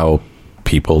how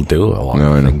people do a lot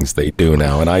of things they do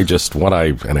now. And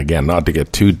and again, not to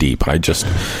get too deep,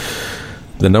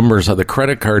 the numbers, the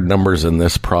credit card numbers in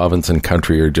this province and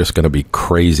country are just going to be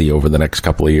crazy over the next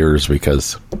couple of years,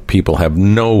 because people have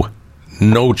no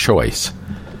choice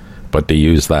but to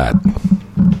use that.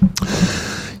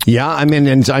 Yeah, I mean,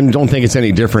 and I don't think it's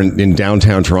any different in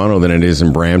downtown Toronto than it is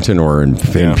in Brampton or in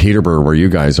Peterborough, where you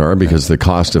guys are, because the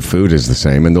cost of food is the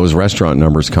same, and those restaurant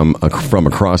numbers come from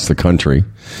across the country.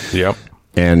 Yep.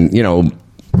 And,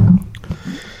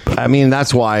 I mean,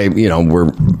 that's why,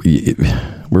 we're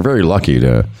very lucky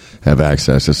to have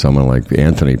access to someone like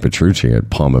Anthony Petrucci at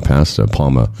Palma Pasta,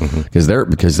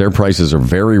 because their prices are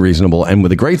very reasonable. And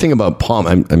the great thing about Palma,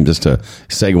 I'm just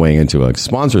segueing into a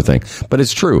sponsor thing, but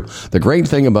it's true. The great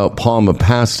thing about Palma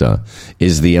Pasta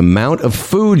is the amount of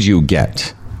food you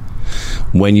get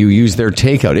when you use their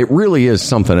takeout. It really is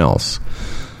something else.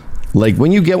 Like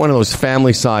when you get one of those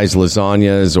family-sized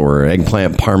lasagnas or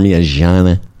eggplant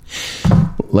parmigiana,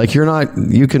 like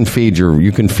you can feed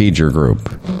your group.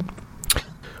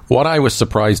 What I was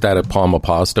surprised at Palma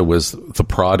Pasta was the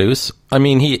produce. I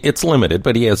mean, it's limited,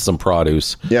 but he has some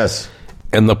produce. Yes.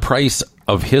 And the price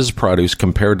of his produce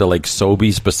compared to like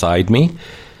Sobeys beside me,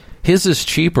 his is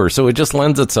cheaper. So it just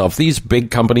lends itself. These big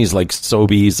companies like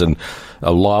Sobeys and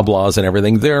Loblaws and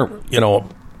everything, they're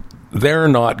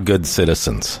not good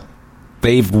citizens.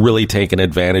 They've really taken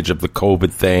advantage of the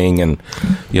COVID thing and,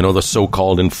 the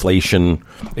so-called inflation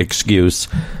excuse.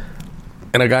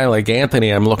 And a guy like Anthony,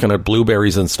 I'm looking at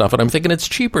blueberries and stuff, and I'm thinking it's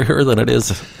cheaper here than it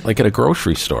is like at a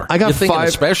grocery store. I got You're thinking 5.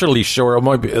 A specialty store it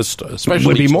might be,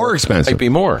 would be more expensive. Might be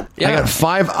more. Yeah. I got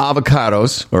 5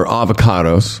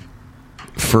 avocados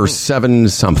for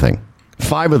 $7 something.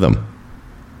 5 of them.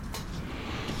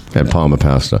 At Palma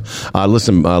Pasta.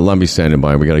 Listen, Lumby's standing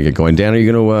by. We got to get going. Dan, are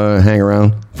you going to hang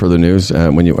around for the news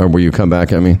will you come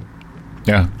back? I mean,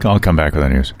 yeah, I'll come back with the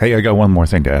news. Hey, I got one more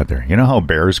thing to add there. You know how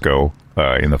bears go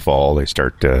in the fall? They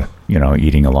start,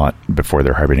 eating a lot before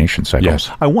their hibernation cycle.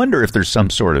 Yes. I wonder if there's some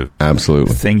sort of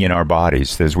absolutely thing in our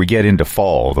bodies as we get into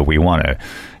fall that we want to,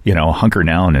 hunker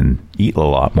down and eat a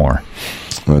lot more.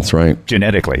 That's right.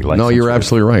 Genetically. No, you're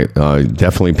absolutely right.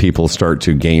 Definitely people start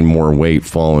to gain more weight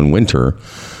fall and winter.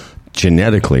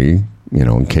 Genetically,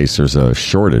 in case there's a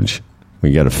shortage,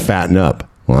 we got to fatten up.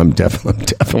 Well, I'm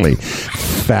definitely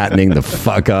fattening the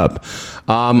fuck up.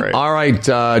 Right. All right,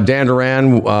 Dan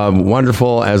Duran,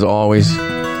 wonderful as always.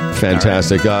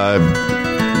 Fantastic.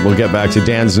 Right. We'll get back to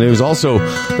Dan's news. Also,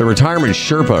 the retirement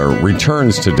Sherpa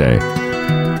returns today.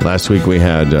 Last week we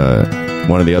had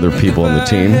one of the other people on the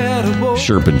team,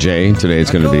 Sherpa J. Today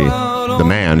it's going to be the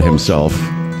man himself,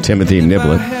 Timothy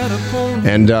Niblett.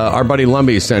 And our buddy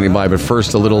Lumby is standing by. But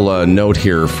first, a little note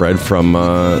here, Fred, from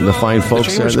the fine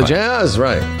folks at the Jazz.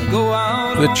 Right.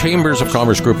 The Chambers of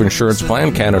Commerce Group Insurance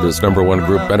Plan, Canada's #1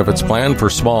 group benefits plan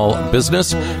for small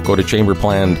business. Go to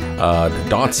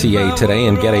chamberplan.ca today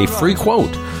and get a free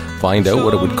quote. Find out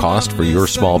what it would cost for your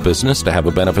small business to have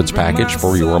a benefits package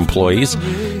for your employees.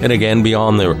 And again,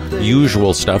 beyond the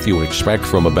usual stuff you would expect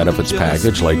from a benefits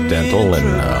package like dental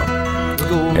and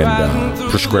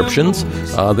prescriptions,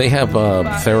 they have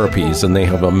therapies and they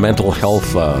have a mental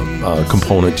health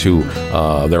component to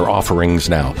their offerings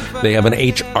now. They have an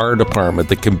HR department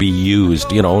that can be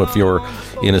used, if you're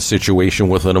in a situation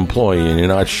with an employee and you're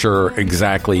not sure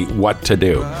exactly what to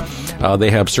do.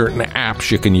 They have certain apps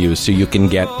you can use so you can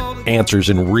get answers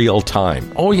in real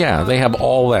time. Oh yeah, they have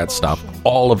all that stuff,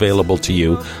 all available to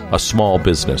you, a small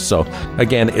business. So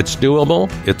again, it's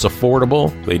doable, it's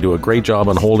affordable. They do a great job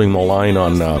on holding the line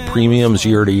on premiums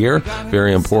year to year.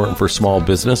 Very important for small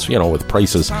business, with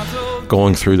prices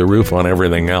going through the roof on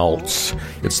everything else.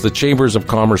 It's the Chambers of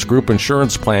Commerce Group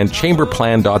Insurance Plan,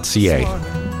 chamberplan.ca.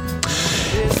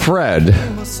 Fred,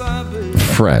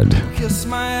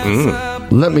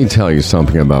 let me tell you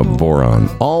something about boron.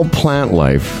 All plant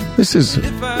life, this is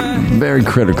very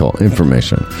critical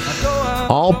information.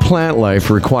 All plant life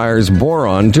requires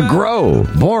boron to grow.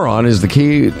 Boron is the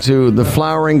key to the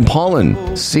flowering,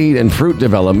 pollen, seed, and fruit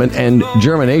development and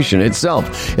germination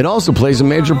itself. It also plays a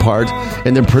major part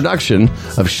in the production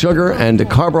of sugar and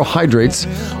carbohydrates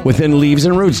within leaves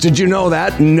and roots. Did you know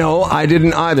that? No, I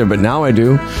didn't either, but now I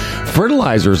do.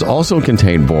 Fertilizers also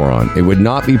contain boron. It would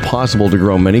not be possible to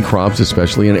grow many crops,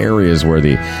 especially in areas where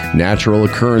the natural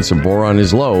occurrence of boron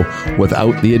is low,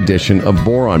 without the addition of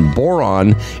boron.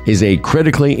 Boron is a critically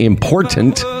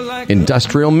important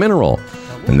industrial mineral,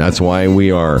 and that's why we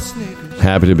are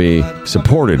happy to be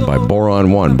supported by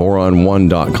Boron One,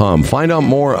 boron1.com. Find out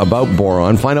more about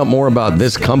boron. Find out more about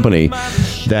this company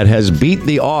that has beat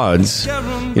the odds,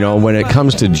 when it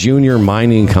comes to junior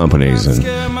mining companies. And,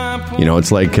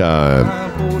 it's like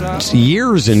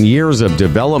years and years of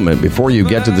development before you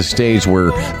get to the stage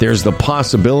where there's the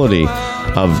possibility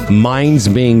of mines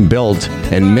being built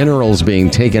and minerals being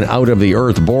taken out of the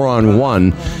earth. Boron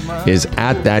One is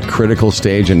at that critical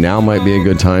stage, and now might be a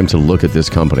good time to look at this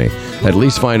company. At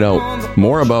least find out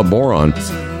more about boron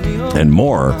and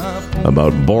more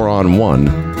about Boron One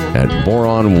at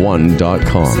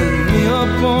boron1.com.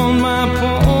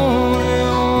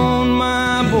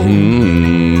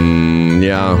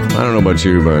 Yeah, I don't know about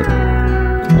you, but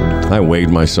I weighed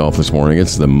myself this morning.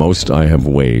 It's the most I have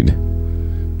weighed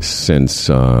since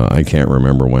I can't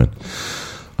remember when.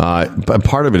 But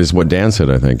part of it is what Dan said,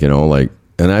 I think,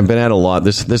 and I've been at a lot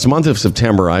this month of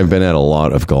September. I've been at a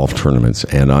lot of golf tournaments,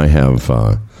 and I have,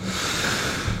 I've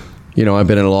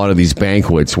been at a lot of these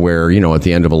banquets where, at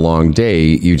the end of a long day,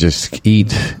 you just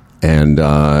eat. And,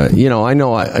 I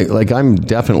know I'm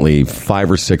definitely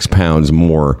 5 or 6 pounds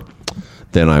more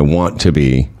than I want to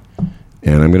be,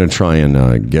 and I'm going to try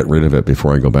and get rid of it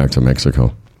before I go back to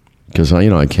Mexico. Because,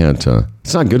 I can't...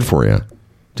 it's not good for you.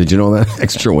 Did you know that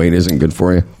extra weight isn't good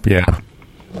for you? Yeah.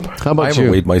 How about I you?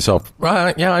 haven't weighed myself.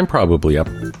 Yeah, I'm probably up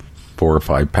 4 or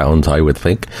 5 pounds, I would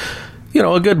think.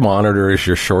 A good monitor is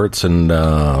your shorts, and,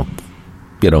 I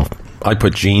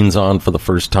put jeans on for the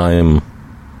first time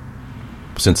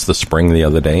since the spring the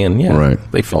other day, and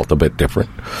they felt a bit different.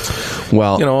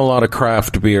 Well, a lot of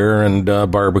craft beer and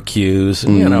barbecues,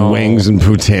 and, wings and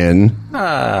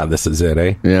poutine. This is it,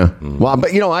 eh? Yeah. Well,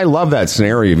 but I love that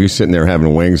scenario of you sitting there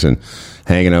having wings and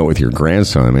hanging out with your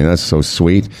grandson. I mean, that's so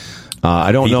sweet.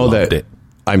 I don't know that. It.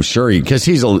 I'm sure because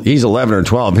he's 11 or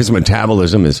 12. His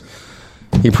metabolism is.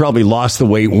 He probably lost the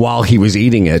weight while he was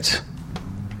eating it.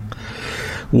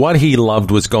 What he loved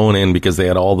was going in because they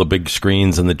had all the big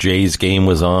screens and the Jays game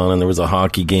was on and there was a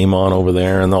hockey game on over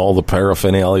there and all the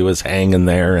paraphernalia was hanging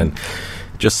there and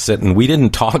just sitting. We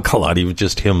didn't talk a lot. It was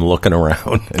just him looking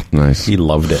around. Nice. He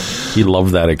loved it. He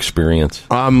loved that experience.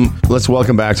 Let's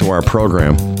welcome back to our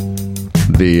program.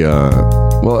 He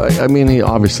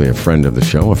obviously a friend of the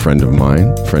show, a friend of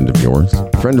mine, friend of yours,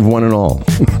 friend of one and all.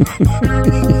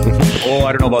 Oh,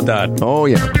 I don't know about that. Oh,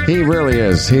 yeah. He really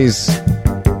is. He's...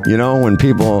 when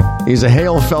people... He's a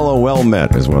hail fellow well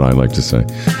met, is what I like to say.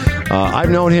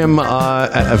 I've known him...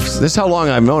 this is how long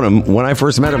I've known him. When I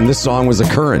first met him, this song was a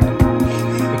current.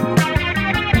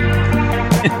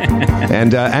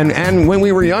 and when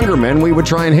we were younger men, we would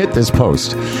try and hit this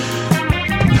post.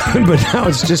 But now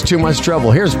it's just too much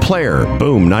trouble. Here's Player.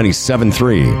 Boom,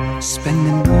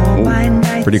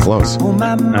 97.3. Pretty close.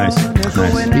 Nice.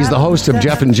 He's the host of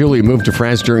Jeff and Julie Moved to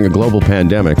France During a Global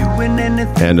Pandemic.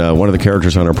 And one of the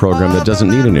characters on our program that doesn't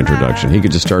need an introduction. He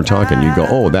could just start talking. You go,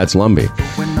 oh, that's Lumby.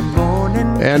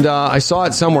 And I saw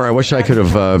it somewhere. I wish I could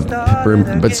have...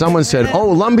 but someone said,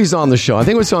 oh, Lumby's on the show. I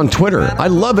think it was on Twitter. I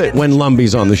love it when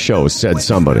Lumby's on the show, said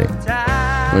somebody.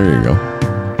 There you go.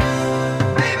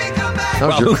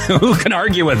 Well, who can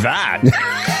argue with that?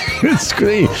 It's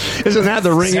great. Isn't that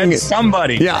the ringing? Said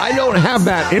somebody. Yeah, I don't have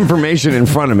that information in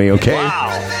front of me, okay? Wow.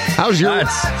 How's your...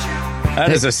 That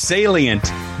is a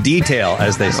salient detail,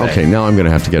 as they say. Okay, now I'm going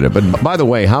to have to get it. But by the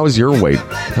way, how's your weight?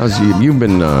 You've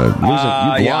been losing...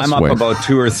 I'm up about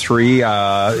 2 or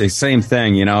 3. Same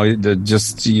thing,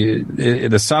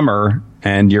 the summer,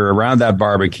 and you're around that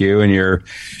barbecue,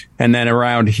 and then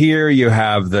around here you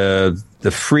have the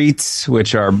frites,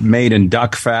 which are made in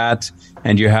duck fat,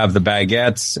 and you have the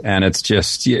baguettes, and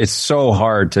it's so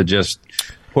hard to just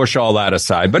push all that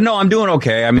aside. But no, I'm doing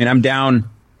okay. I mean, I'm down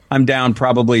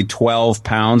probably 12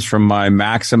 pounds from my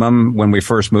maximum when we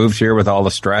first moved here with all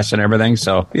the stress and everything.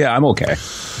 So yeah, I'm okay.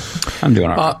 I'm doing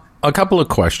all right. A couple of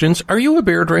questions. Are you a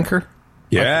beer drinker?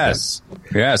 Yes.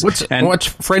 Yes. What's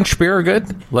French beer good?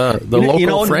 The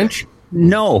local French?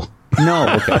 No.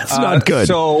 Okay. It's not good.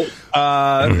 So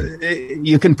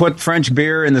you can put French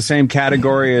beer in the same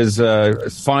category as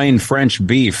fine French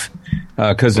beef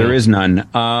because there is none.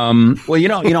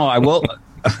 I will.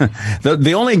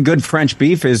 The only good French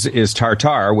beef is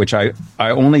tartare, which I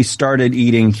only started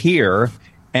eating here.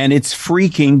 And it's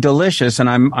freaking delicious, and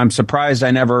I'm surprised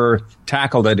I never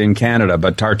tackled it in Canada.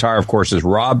 But tartare, of course, is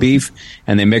raw beef,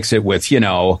 and they mix it with,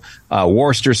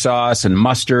 Worcester sauce and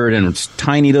mustard and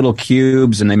tiny little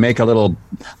cubes, and they make a little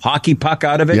hockey puck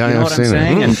out of it. Yeah, you know what I'm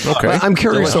saying? And, okay. I'm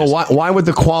curious, though, why would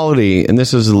the quality, and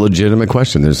this is a legitimate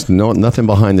question, there's nothing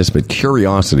behind this but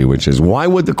curiosity, which is, why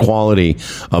would the quality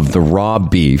of the raw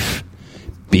beef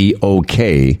be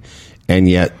okay, and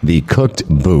yet the cooked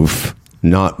beef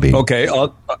not be? Okay,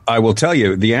 I will tell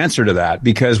you the answer to that,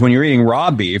 because when you're eating raw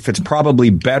beef, it's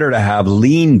probably better to have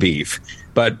lean beef,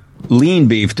 but lean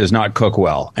beef does not cook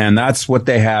well, and that's what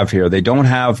they have here. They don't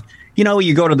have,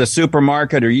 you go to the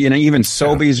supermarket or even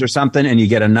Sobeys or something, and you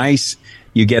get a nice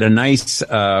marbled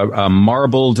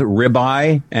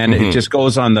ribeye, and it just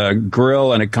goes on the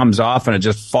grill and it comes off and it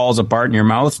just falls apart in your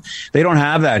mouth. They don't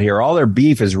have that here. All their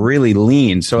beef is really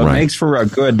lean, so it makes for a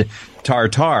good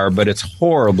tartare, but it's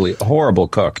horrible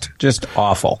cooked. Just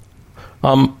awful.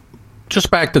 Just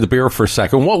back to the beer for a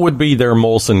second. What would be their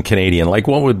Molson Canadian? Like,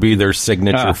 what would be their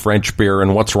signature French beer,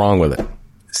 and what's wrong with it?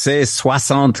 C'est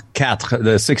 64,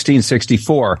 the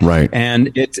 1664. Right.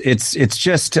 And it's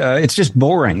just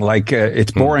boring. Like,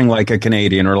 it's boring like a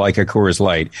Canadian or like a Coors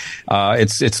Light.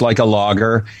 It's like a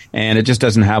lager, and it just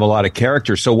doesn't have a lot of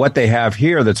character. So what they have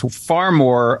here that's far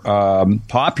more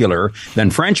popular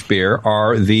than French beer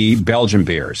are the Belgian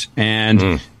beers.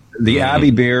 And the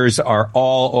Abbey beers are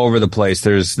all over the place.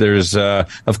 There's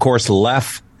of course,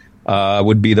 Leffe.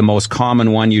 would be the most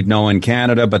common one you'd know in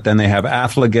Canada, but then they have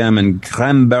Affligem and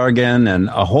Krembergen and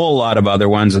a whole lot of other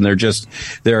ones, and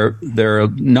they're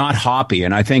not hoppy.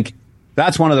 And I think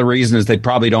that's one of the reasons they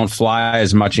probably don't fly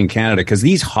as much in Canada, because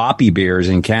these hoppy beers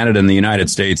in Canada and the United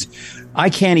States, I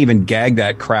can't even gag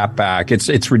that crap back.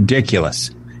 It's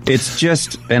ridiculous. It's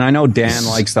just, and I know Dan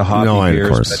likes the hoppy beers.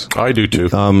 Of course. But I do too.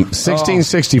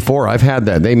 1664, I've had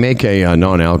that. They make a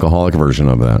non-alcoholic version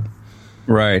of that.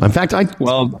 Right. In fact,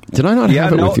 did I not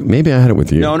have it with you? Maybe I had it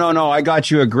with you. No. I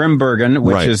got you a Grimbergen,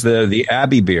 which is the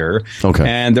Abbey beer. Okay.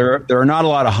 And there are not a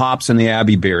lot of hops in the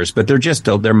Abbey beers, but they're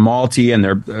malty and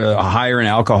they're higher in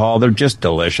alcohol. They're just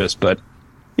delicious. But,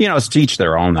 it's to each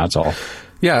their own. That's all.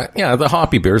 Yeah, the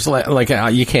hoppy beers, like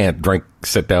you can't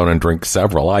sit down and drink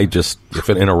several. I just, if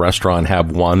in a restaurant,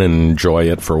 have one and enjoy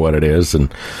it for what it is,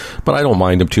 but I don't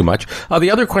mind them too much.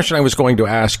 The other question I was going to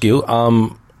ask you,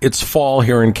 it's fall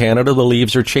here in Canada, the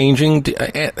leaves are changing.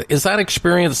 Is that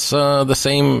experience the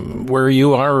same where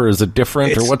you are, or is it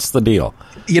different, or what's the deal?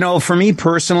 For me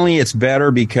personally, it's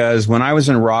better because when I was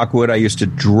in Rockwood, I used to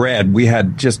dread, we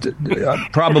had just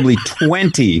probably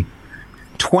 20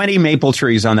 maple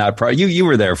trees on that property. You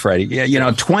were there, Freddie.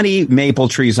 Yeah, 20 maple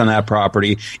trees on that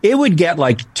property. It would get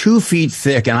like 2 feet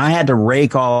thick, and I had to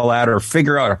rake all that or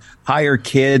figure out hire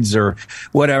kids or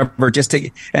whatever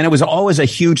and it was always a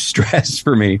huge stress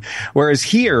for me. Whereas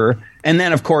here, and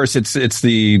then of course it's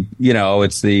the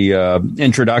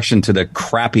introduction to the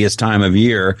crappiest time of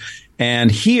year.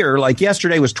 And here, like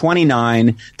yesterday was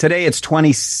 29. Today it's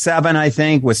 27, I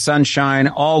think, with sunshine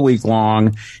all week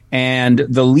long. And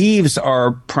the leaves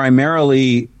are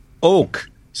primarily oak,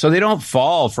 so they don't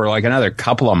fall for like another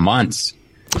couple of months.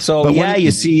 So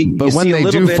you see. But when they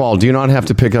do fall, do you not have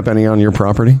to pick up any on your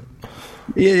property?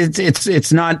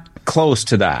 It's not close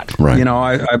to that. Right.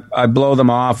 I blow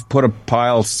them off, put a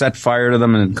pile, set fire to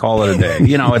them, and call it a day.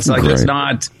 It's like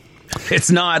it's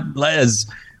not as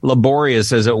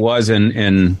laborious as it was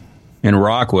in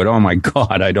Rockwood. Oh my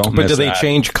God, I don't. But do they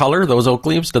change color? Those oak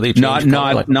leaves? Do they change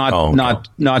color?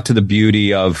 Not to the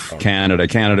beauty of Canada.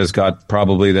 Canada's got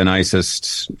probably the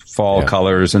nicest fall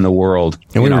colors in the world.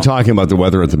 And we were talking about the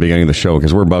weather at the beginning of the show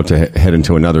because we're about to head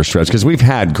into another stretch because we've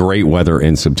had great weather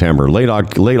in September. Late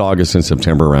August and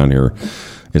September around here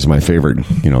is my favorite,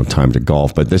 time to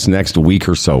golf. But this next week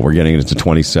or so, we're getting into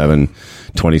 27,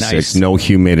 26, nice. No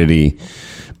humidity.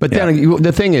 But then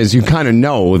the thing is, you kind of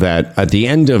know that at the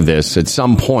end of this, at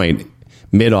some point,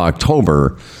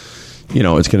 mid-October,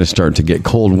 it's going to start to get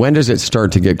cold. When does it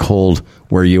start to get cold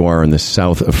where you are in the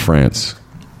south of France?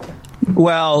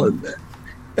 Well,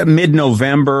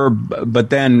 mid-November, but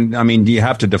then, you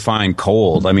have to define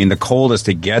cold. The coldest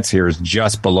it gets here is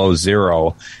just below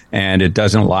zero, and it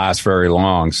doesn't last very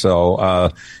long.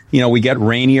 So, we get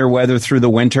rainier weather through the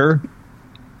winter.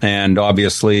 And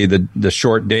obviously the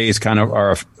short days kind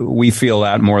of we feel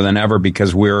that more than ever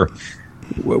because we're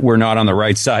not on the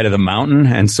right side of the mountain.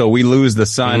 And so we lose the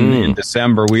sun in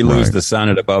December. We lose the sun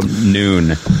at about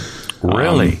noon.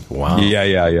 Really? Wow.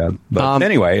 Yeah. But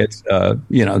anyway, it's,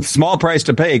 small price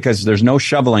to pay because there's no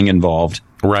shoveling involved.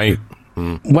 Right.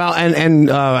 Well,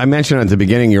 and I mentioned at the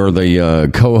beginning you're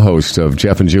the co-host of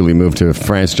Jeff and Julie Moved to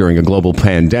France During a Global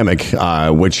Pandemic,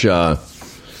 which...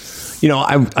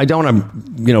 I don't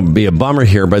want to, be a bummer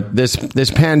here, but this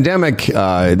pandemic,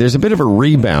 there's a bit of a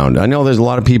rebound. I know there's a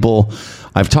lot of people.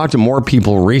 I've talked to more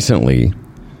people recently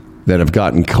that have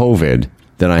gotten COVID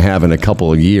than I have in a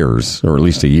couple of years, or at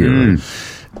least a year.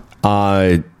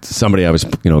 Somebody I was,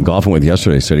 golfing with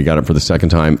yesterday said he got it for the second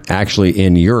time, actually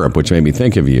in Europe, which made me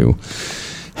think of you.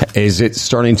 Is it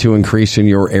starting to increase in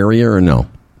your area or no?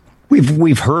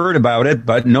 We've heard about it,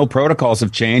 but no protocols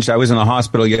have changed. I was in the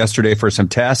hospital yesterday for some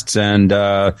tests, and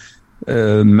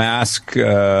mask.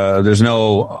 There's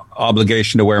no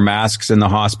obligation to wear masks in the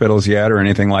hospitals yet, or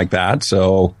anything like that.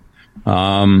 So,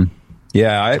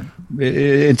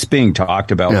 it's being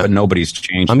talked about, but nobody's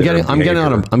changed. I'm getting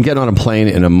on a plane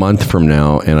in a month from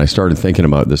now, and I started thinking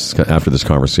about this after this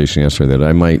conversation yesterday that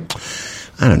I might.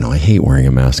 I don't know. I hate wearing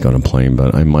a mask on a plane,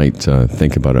 but I might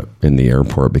think about it in the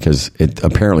airport because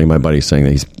apparently my buddy's saying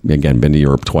that he's, again, been to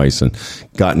Europe twice and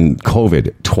gotten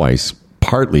COVID twice,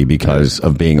 partly because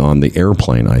of being on the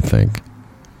airplane, I think.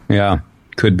 Yeah,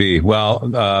 could be.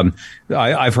 Well,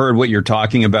 I've heard what you're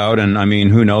talking about, and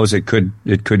who knows? It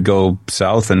could go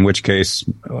south, in which case,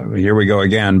 here we go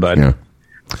again, but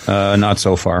not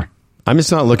so far. I'm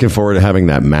just not looking forward to having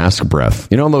that mask breath.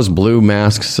 Those blue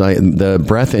masks, the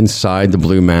breath inside the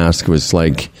blue mask was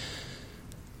like,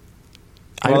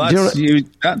 Well, I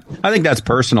think that's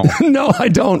personal. No, I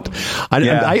don't.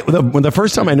 The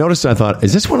first time I noticed it, I thought,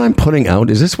 is this what I'm putting out?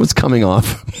 Is this what's coming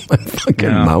off my fucking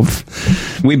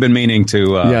mouth? We've been meaning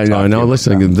to. No,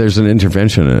 listen, there's an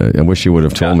intervention. I wish you would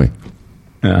have told me.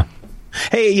 Yeah.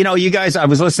 Hey, you guys, I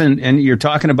was listening, and you're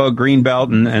talking about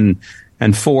Greenbelt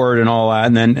and Ford and all that,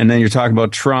 and then you're talking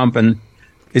about Trump, and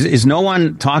is no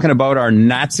one talking about our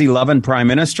Nazi-loving prime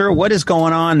minister? What is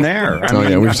going on there?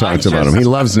 We've talked about him. He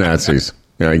loves Nazis.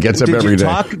 Yeah, he gets up every day.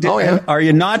 Are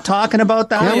you not talking about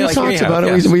that? Yeah, we talked about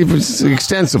it. We've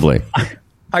extensively.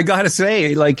 I gotta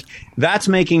say, that's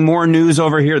making more news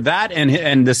over here. That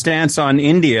and the stance on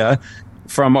India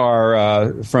from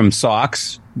from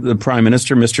Socks, the Prime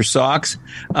Minister, Mr. Socks.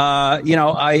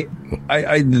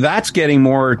 That's getting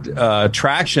more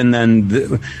traction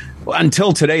than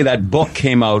until today. That book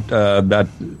came out.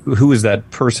 Who is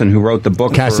that person who wrote the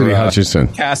book? Cassidy Hutchinson.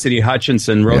 Cassidy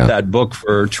Hutchinson wrote that book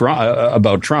for Trump,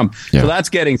 about Trump. Yeah. So that's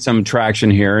getting some traction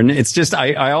here, and it's just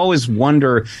I always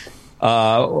wonder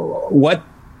what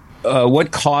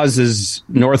causes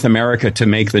North America to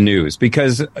make the news,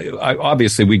 because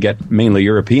obviously we get mainly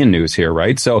European news here,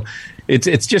 right? So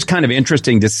it's just kind of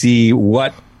interesting to see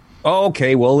what. Oh,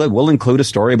 okay, well, we'll include a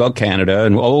story about Canada,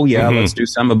 and let's do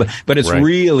some. But it's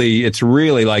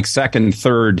really like second,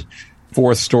 third,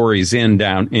 fourth stories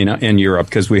down in Europe,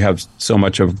 because we have so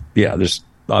much of there's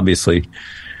obviously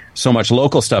so much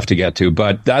local stuff to get to.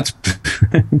 But that's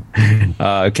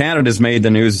Canada's made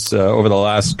the news over the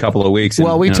last couple of weeks.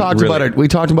 Well, we talked about it. We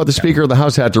talked about the Speaker of the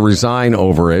House had to resign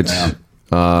over it.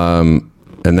 Yeah.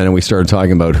 And then we started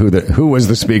talking about who was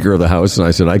the Speaker of the House, and I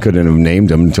said I couldn't have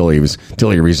named him until he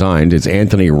resigned. It's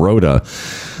Anthony Rota.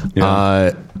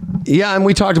 Yeah. And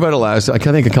we talked about it I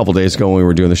think a couple days ago when we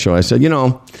were doing the show. I said,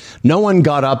 no one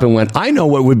got up and went, I know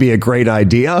what would be a great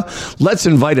idea. Let's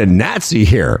invite a Nazi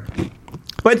here.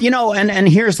 But, and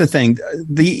here's the thing,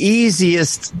 the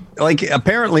easiest,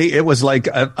 apparently it was like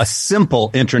a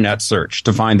simple internet search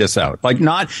to find this out.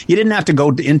 You didn't have to go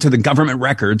into the government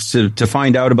records to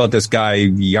find out about this guy,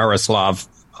 Yaroslav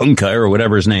Hunka, or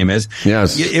whatever his name is.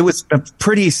 Yes. It was a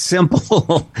pretty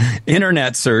simple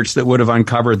internet search that would have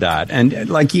uncovered that. And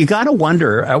you got to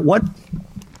wonder, at what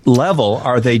level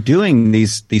are they doing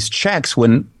these checks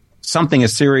when something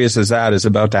as serious as that is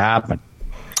about to happen?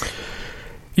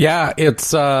 Yeah,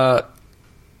 it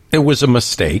was a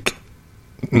mistake,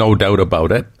 no doubt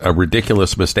about it. A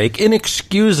ridiculous mistake,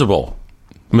 inexcusable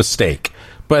mistake.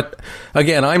 But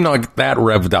again, I'm not that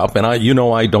revved up, and I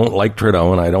don't like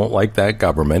Trudeau and I don't like that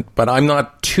government, but I'm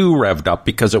not too revved up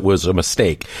because it was a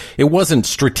mistake. It wasn't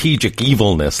strategic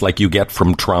evilness like you get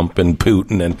from Trump and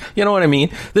Putin, and you know what I mean?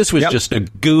 This was just a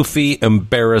goofy,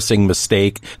 embarrassing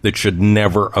mistake that should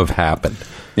never have happened.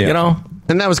 Yeah.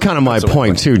 And that was kind of my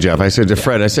point, too, Jeff. I said to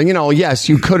Fred, yes,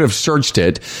 you could have searched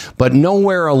it, but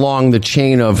nowhere along the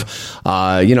chain of,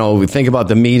 think about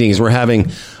the meetings. We're having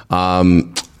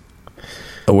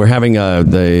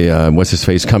what's his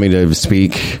face coming to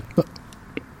speak.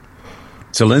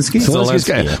 Zelensky?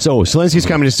 So Zelensky's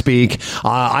coming to speak.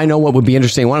 I know what would be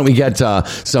interesting. Why don't we get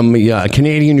some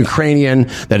Canadian Ukrainian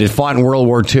that had fought in World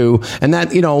War II, and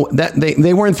that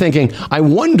they weren't thinking, I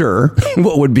wonder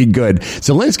what would be good.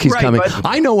 Zelensky's coming.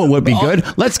 I know what would be good.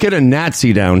 Let's get a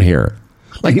Nazi down here.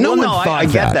 No one thought I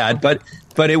get that,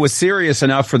 but it was serious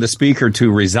enough for the speaker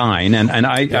to resign, and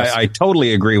I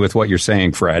totally agree with what you're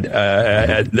saying, Fred.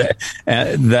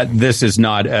 That this is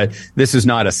not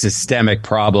a systemic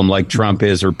problem like Trump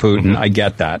is or Putin. Mm-hmm. I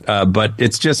get that, but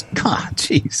it's just, God,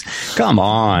 jeez, come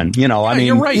on.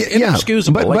 You're right.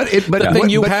 Inexcusable.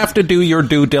 But you have to do your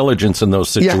due diligence in those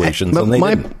situations.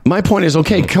 My point is,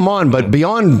 okay, come on, but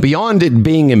beyond it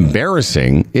being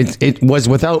embarrassing, it was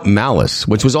without malice,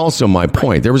 which was also my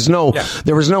point. There was no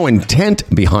intent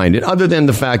behind it, other than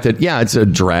the fact that it's a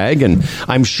drag, and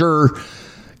I'm sure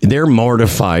they're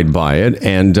mortified by it.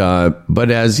 And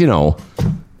but as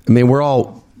we're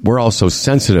all so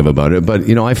sensitive about it. But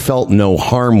I felt no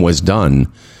harm was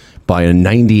done by a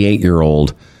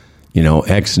 98-year-old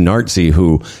ex-Nazi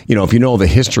who, if you know the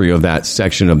history of that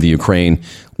section of the Ukraine,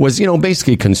 was,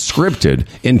 basically conscripted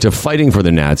into fighting for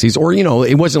the Nazis. Or,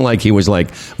 it wasn't like he was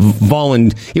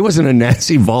he wasn't a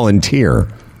Nazi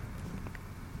volunteer.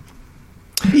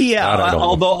 Yeah,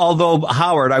 although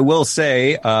Howard, I will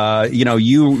say,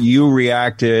 you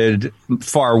reacted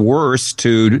far worse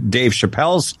to Dave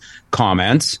Chappelle's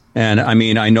comments, and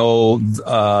I know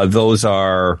those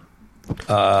are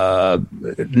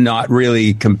not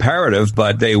really comparative,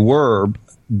 but they were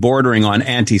bordering on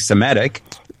anti-Semitic.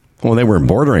 Well, they weren't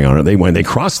bordering on it. They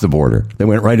crossed the border. They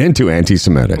went right into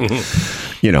anti-Semitic.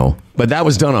 But that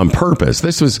was done on purpose.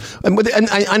 This was, and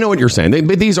I know what you're saying.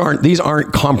 But these aren't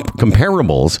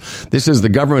comparables. This is the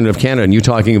government of Canada, and you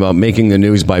talking about making the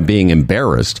news by being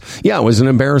embarrassed. Yeah, it was an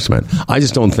embarrassment. I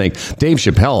just don't think Dave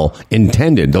Chappelle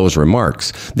intended those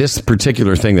remarks. This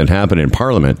particular thing that happened in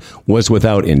Parliament was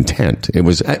without intent. It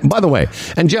was, by the way,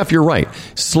 and Jeff, you're right.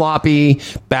 Sloppy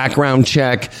background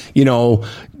check.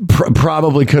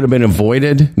 Probably could have been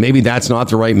avoided. Maybe that's not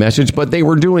the right message, but they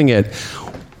were doing it.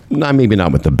 Maybe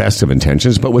not with the best of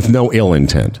intentions, but with no ill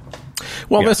intent.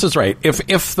 Well, this is right.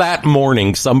 If that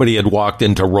morning somebody had walked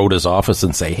into Rhoda's office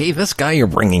and say, hey, this guy you're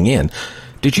bringing in,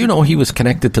 did you know he was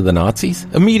connected to the Nazis?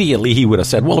 Immediately he would have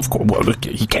said, well, of course,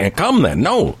 he can't come then.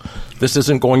 No, this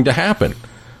isn't going to happen.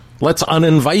 Let's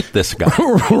uninvite this guy.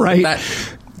 Right.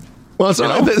 That's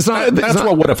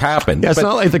what would have happened. Yeah, it's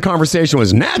not like the conversation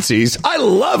was Nazis. I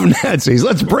love Nazis.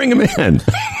 Let's bring them in.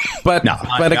 But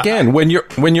again, when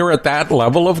you're at that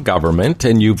level of government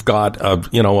and you've got a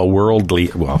world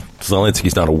leader, well,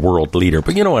 Zelensky's not a world leader,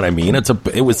 but you know what I mean.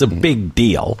 It was a big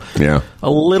deal. Yeah, a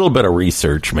little bit of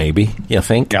research, maybe. You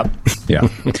think? Yep. Yeah.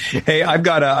 Hey, I've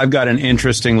got an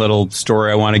interesting little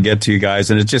story I want to get to you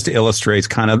guys, and it just illustrates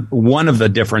kind of one of the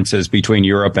differences between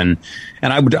Europe and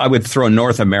I would throw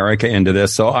North America into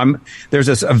this. So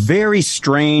there's a very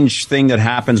strange thing that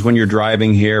happens when you're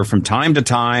driving here from time to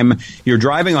time. You're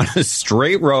driving on a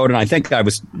straight road, and I think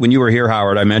when you were here,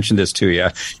 Howard, I mentioned this to you.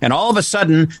 And all of a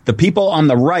sudden, the people on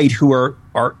the right who are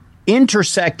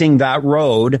intersecting that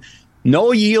road,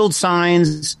 no yield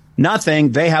signs,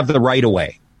 nothing, they have the right of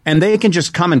way. And they can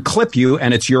just come and clip you,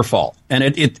 and it's your fault. And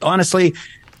it honestly,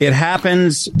 it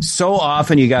happens so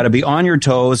often. You got to be on your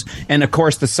toes. And of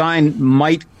course, the sign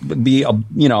might be a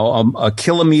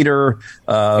kilometer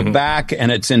back,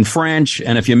 and it's in French.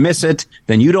 And if you miss it,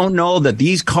 then you don't know that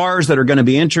these cars that are going to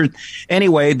be injured.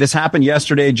 Anyway, this happened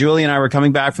yesterday. Julie and I were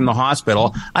coming back from the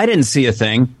hospital. I didn't see a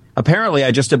thing. Apparently,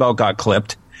 I just about got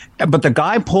clipped. But the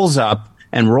guy pulls up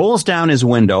and rolls down his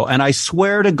window, and I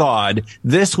swear to God,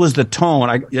 this was the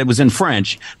tone. It was in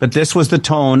French, but this was the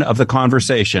tone of the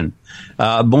conversation.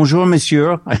 Bonjour,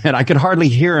 monsieur. And I could hardly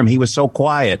hear him. He was so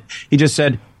quiet. He just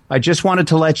said, I just wanted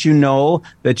to let you know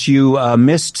that you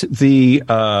missed the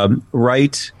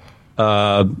right.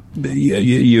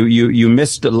 You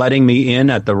missed letting me in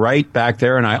at the right back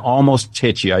there, and I almost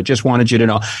hit you. I just wanted you to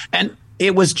know. And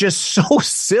it was just so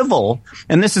civil.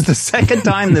 And this is the second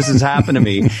time this has happened to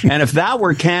me. And if that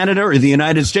were Canada or the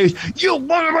United States,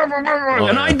 and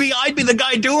I'd be the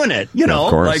guy doing it.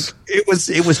 Like it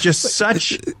was just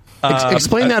such.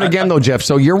 Explain that again, though, Jeff.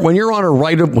 So when you're on a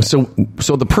right of, so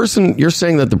the person, you're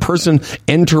saying that the person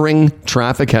entering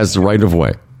traffic has the right of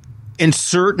way in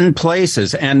certain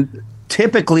places, and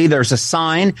typically there's a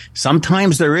sign.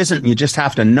 Sometimes there isn't. You just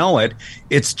have to know it.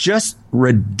 It's just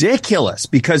ridiculous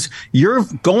because you're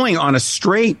going on a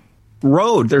straight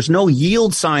road. There's no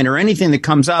yield sign or anything that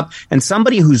comes up. And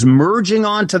somebody who's merging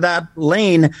onto that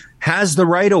lane has the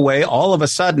right of way all of a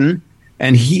sudden.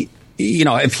 And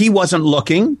if he wasn't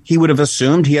looking, he would have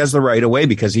assumed he has the right of way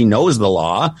because he knows the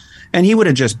law, and he would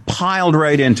have just piled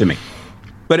right into me.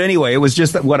 But anyway, it was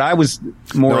just that what I was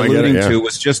alluding to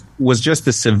was just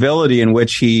the civility in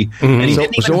which he. Mm-hmm. And he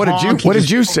didn't even honk. What did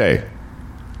you say?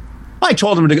 I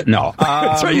told him to go. No,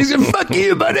 so you said, "Fuck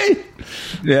you, buddy."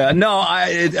 Yeah, no,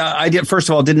 I did. First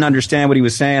of all, didn't understand what he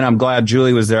was saying. I'm glad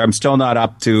Julie was there. I'm still not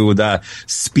up to the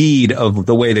speed of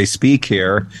the way they speak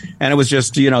here, and it was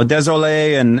just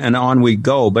désolé, and on we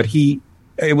go. But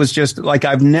it was just like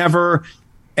I've never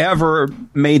ever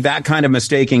made that kind of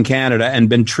mistake in Canada and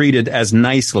been treated as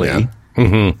nicely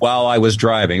while I was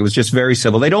driving. It was just very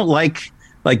civil. They don't like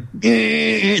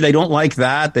they don't like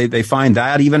that. They find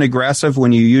that even aggressive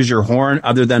when you use your horn,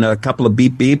 other than a couple of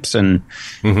beep beeps. And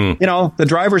the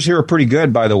drivers here are pretty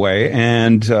good, by the way.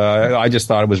 And I just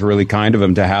thought it was really kind of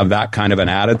him to have that kind of an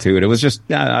attitude. It was just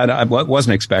I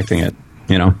wasn't expecting it.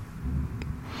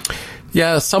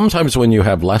 Yeah, sometimes when you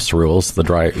have less rules,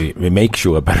 it makes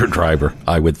you a better driver,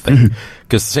 I would think.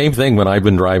 Because same thing when I've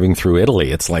been driving through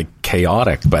Italy, it's like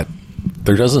chaotic, but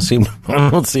there doesn't seem, I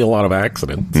don't see a lot of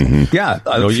accidents. Mm-hmm. Yeah.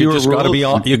 You just got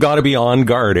to be on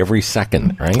guard every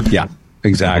second, right? Yeah,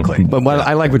 exactly. But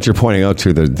I like what you're pointing out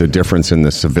to the difference in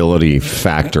the civility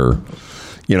factor,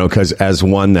 because as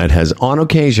one that has on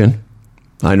occasion,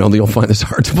 I know that you'll find this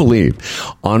hard to believe,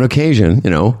 on occasion,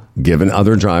 given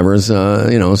other drivers,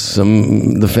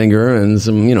 the finger and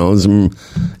some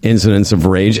incidents of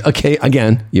rage. Okay,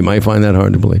 again, you might find that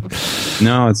hard to believe.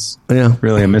 No, it's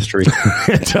really a mystery.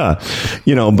 But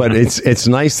it's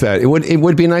nice that it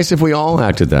would be nice if we all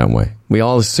acted that way. We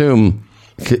all assume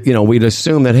we'd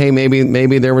assume that, hey,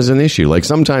 maybe there was an issue. Like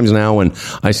sometimes now when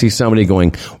I see somebody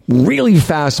going really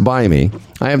fast by me,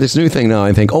 I have this new thing now.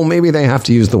 I think, oh, maybe they have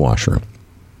to use the washroom.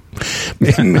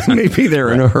 Maybe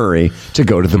they're in a hurry to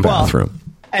go to the bathroom.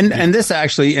 And this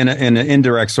actually, in an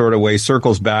indirect sort of way,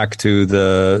 circles back to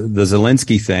the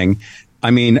Zelensky thing.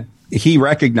 I mean, he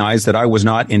recognized that I was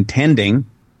not intending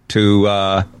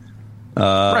to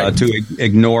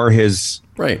ignore his.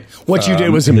 Right. What you did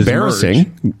was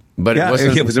embarrassing, but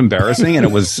it was embarrassing, and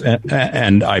it was,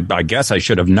 and I guess I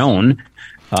should have known.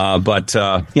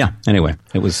 Anyway,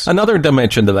 it was another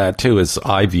dimension to that too. Is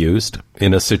I've used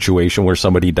in a situation where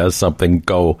somebody does something,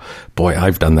 go, boy,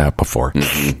 I've done that before.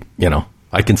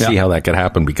 I can see how that could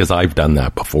happen because I've done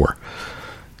that before.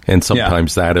 And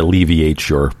sometimes that alleviates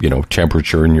your,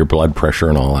 temperature and your blood pressure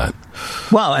and all that.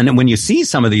 Well, and when you see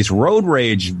some of these road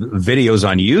rage videos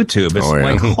on YouTube,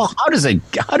 it's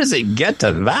how does it get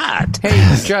to that?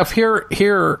 Hey, Jeff,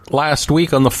 here last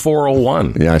week on the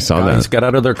 401. Yeah, I saw guys that. Got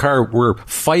out of their car. We're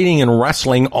fighting and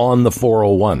wrestling on the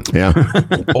 401. Yeah.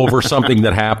 Over something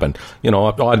that happened.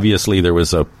 Obviously there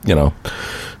was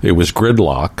it was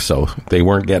gridlock, so they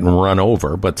weren't getting run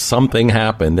over, but something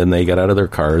happened and they got out of their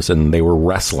cars and they were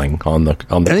wrestling on the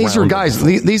And these were guys,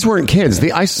 these weren't kids.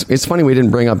 It's funny we didn't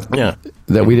bring up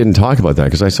that we didn't talk about that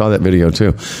because I saw that video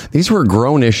too. These were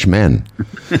grown-ish men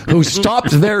who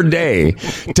stopped their day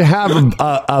to have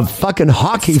a fucking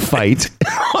hockey fight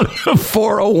on the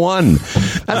 401.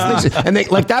 And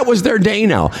that was their day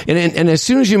now. And as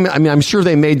soon as I'm sure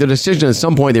they made the decision at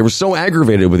some point, they were so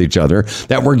aggravated with each other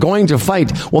that we're going to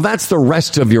fight. Well, that's the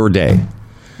rest of your day.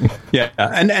 Yeah,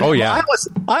 and I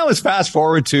always fast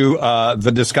forward to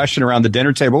the discussion around the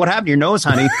dinner table. What happened to your nose,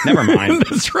 honey? Never mind.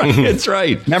 That's right. It's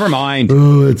right. Never mind.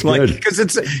 Oh, it's good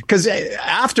because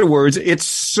afterwards it's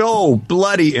so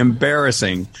bloody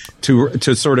embarrassing to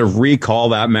sort of recall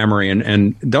that memory.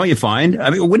 And don't you find? I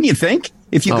mean, wouldn't you think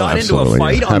if you got into a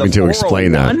fight on the 401? Having to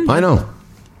explain that, I know.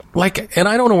 And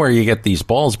I don't know where you get these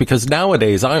balls because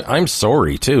nowadays I'm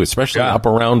sorry too, especially up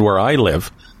around where I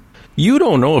live. You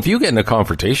don't know if you get in a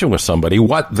confrontation with somebody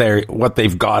what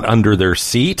they've got under their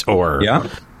seat or a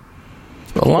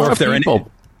lot of people.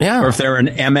 Or if they're an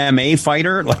MMA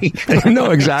fighter,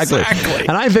 no, exactly.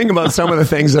 And I think about some of the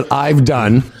things that I've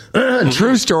done.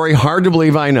 True story, hard to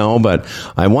believe, I know, but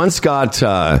I once got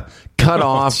cut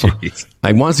off.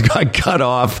 I once got cut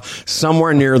off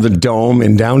somewhere near the Dome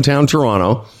in downtown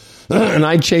Toronto, and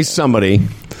I chased somebody.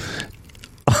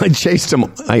 I chased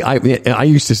him. I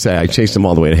used to say I chased him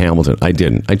all the way to Hamilton. I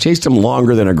didn't. I chased him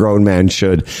longer than a grown man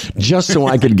should, just so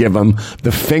I could give him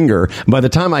the finger. By the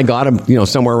time I got him,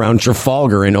 somewhere around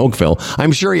Trafalgar in Oakville,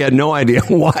 I'm sure he had no idea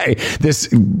why this,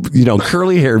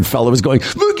 curly-haired fellow was going,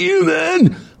 "Look you,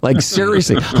 man!" Like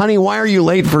seriously, honey, why are you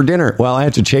late for dinner? Well, I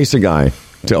had to chase a guy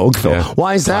to Oakville. Yeah.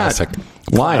 Why is that?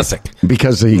 Why? Classic.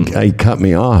 Because he cut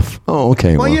me off. Oh,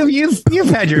 okay. Well, you've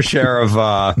had your share of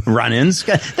run-ins.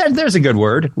 There's a good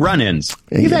word. Run-ins.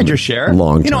 You've had your share.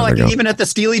 Long time ago. Even at the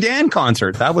Steely Dan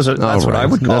concert. That's what I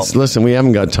would call. Listen, we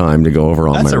haven't got time to go over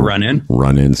all my run-in.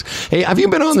 Run-ins. Hey, have you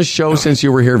been on the show since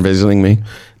you were here visiting me?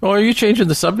 Oh, are you changing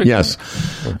the subject? Yes,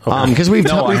 because we've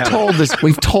told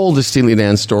the Steely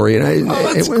Dan story, and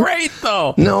it's great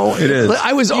though. No, it is.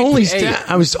 I was only.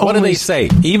 What do they say?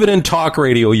 Even in talk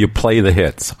radio, you play the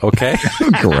hits. Okay,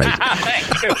 great.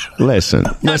 Listen.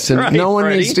 Right, no one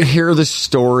needs to hear the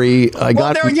story.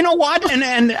 You know what?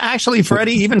 And actually,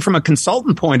 Freddie, even from a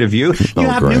consultant point of view, you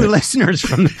have new listeners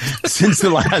since the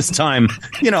last time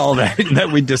that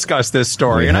we discussed this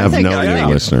story. I think no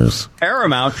new listeners.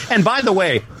 Paramount. And by the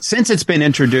way, since it's been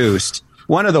introduced,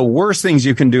 one of the worst things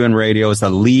you can do in radio is to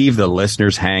leave the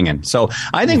listeners hanging. So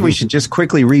I think we should just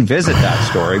quickly revisit that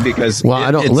story because.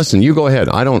 Well, listen. You go ahead.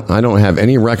 I don't have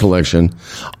any recollection.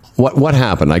 What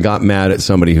happened? I got mad at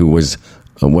somebody who was.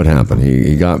 What happened?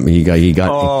 He got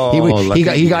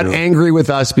angry with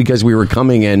us because we were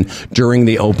coming in during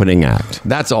the opening act.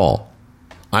 That's all.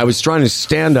 I was trying to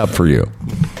stand up for you.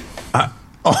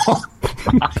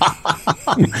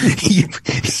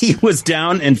 He was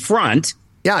down in front.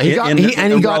 Yeah, he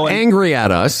got angry at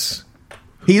us.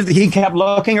 He kept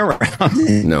looking around.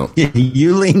 No,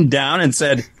 you leaned down and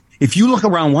said, "If you look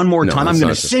around one more time, I'm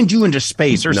going to send you into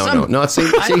space." Or something. No. See,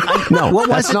 no.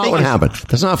 That's not what happened.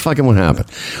 That's not fucking what happened.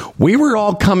 We were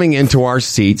all coming into our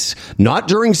seats, not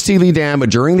during Steely Dan, but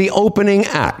during the opening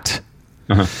act.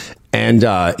 Uh-huh. And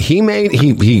he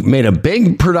made a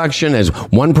big production as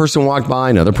one person walked by,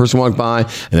 another person walked by,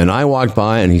 and then I walked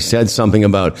by, and he said something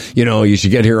about, you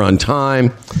should get here on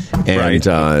time. And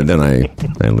then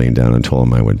I leaned down and told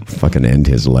him I would fucking end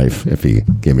his life if he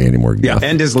gave me any more. Yeah,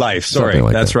 end his life. Sorry,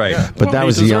 like that's right. But that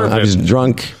was young. I was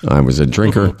drunk. I was a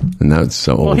drinker, and that's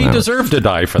so. Well, he deserved to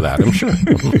die for that, I'm sure.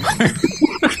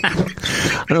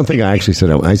 I don't think I actually said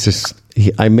that.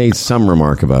 I made some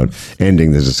remark about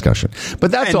ending the discussion,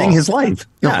 but that's ending all. His life.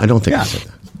 No, I don't think I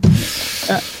said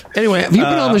that. Anyway, have you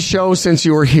been on the show since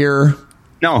you were here?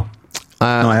 No,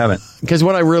 I haven't. Because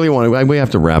what I really want, we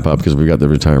have to wrap up because we've got the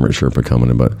retirement Sherpa coming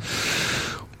in. But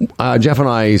Jeff and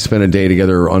I spent a day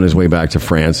together on his way back to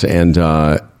France, and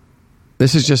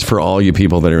this is just for all you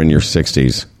people that are in your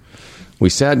 60s. We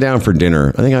sat down for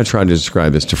dinner. I think I tried to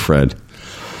describe this to Fred,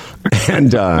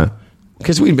 and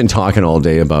because we'd been talking all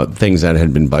day about things that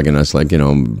had been bugging us, like,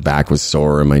 back was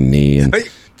sore and my knee.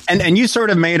 And you sort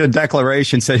of made a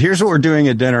declaration, said, here's what we're doing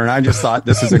at dinner. And I just thought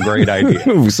this is a great idea.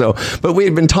 But we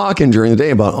had been talking during the day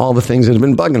about all the things that had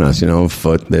been bugging us,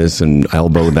 foot this and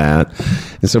elbow that.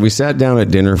 And so we sat down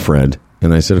at dinner, Fred,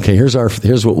 and I said, okay, here's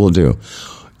what we'll do.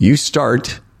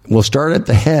 We'll start at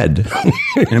the head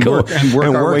and work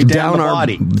our way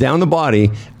down the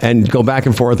body, and go back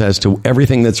and forth as to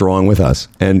everything that's wrong with us.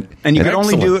 And you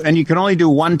can only do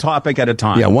one topic at a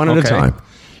time. Yeah, one at a time.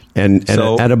 And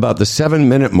so, at about the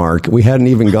 7-minute mark, we hadn't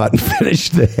even gotten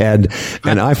finished the head,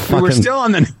 and we were still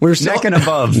on the neck and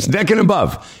above. Neck and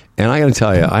above. And I got to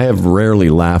tell you, I have rarely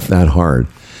laughed that hard.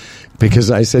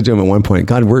 Because I said to him at one point,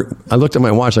 God, I looked at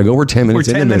my watch. I go, we're 10 minutes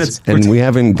into this, and we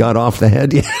haven't got off the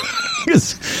head yet.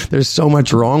 Because there's so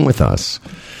much wrong with us.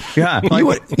 Yeah,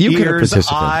 you could have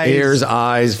participated. Ears,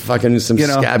 eyes, fucking some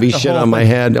scabby shit on my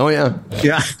head. Oh yeah,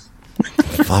 yeah.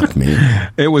 Fuck me.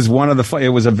 It was it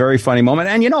was a very funny moment,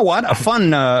 and you know what? A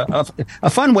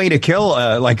fun way to kill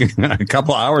like a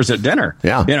couple hours at dinner.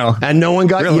 Yeah, and no one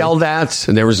got yelled at.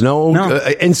 And there was no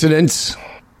incidents.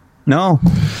 No.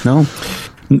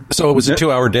 So it was a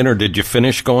 2-hour dinner. Did you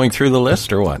finish going through the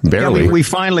list or what? Barely. Yeah, we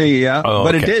finally,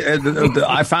 but okay. It did.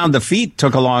 I found the feet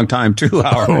took a long time, 2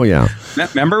 hours. Oh, yeah.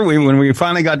 Remember, when we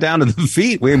finally got down to the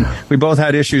feet, we both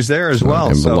had issues there as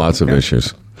well. Lots of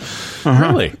issues.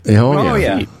 Really? Oh,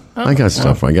 yeah. I got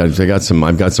stuff. I got some.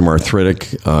 I've got some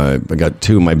arthritic. I got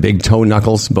two. My big toe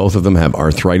knuckles. Both of them have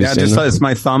arthritis. Yeah, in them. It's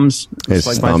my thumbs. It's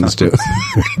like thumbs too.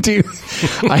 Dude,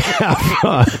 I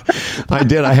have. I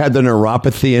did. I had the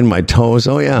neuropathy in my toes.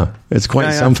 Oh yeah, it's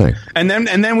quite something. And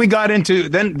then we got into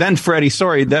then Freddie.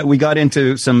 Sorry that we got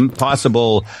into some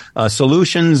possible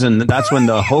solutions, and that's when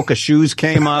the Hoka shoes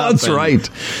came up. That's right.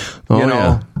 Oh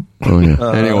yeah.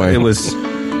 Anyway, it was.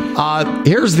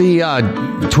 Here's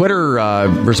the Twitter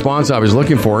response I was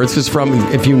looking for. This is from,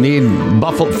 if you need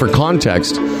Buffalo for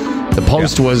context, the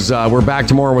post was, we're back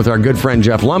tomorrow with our good friend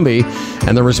Jeff Lumby,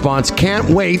 and the response, can't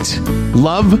wait,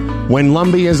 love when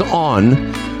Lumby is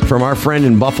on, from our friend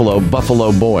in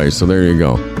Buffalo Boy. So there you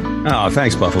go. Oh,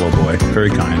 thanks, Buffalo Boy. Very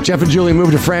kind. Jeff and Julie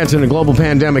moved to France in a global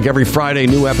pandemic. Every Friday,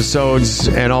 new episodes,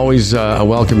 and always a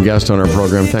welcome guest on our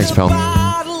program. Thanks, pal.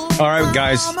 All right,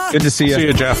 guys. Good to see you. See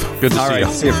you, Jeff. Good to see you. All right.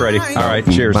 See you, Freddie. All right.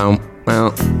 Cheers.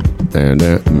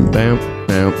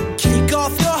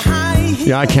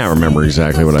 Yeah, I can't remember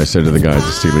exactly what I said to the guys at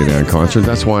the Steely Dan concert.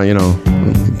 That's why,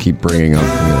 keep bringing up.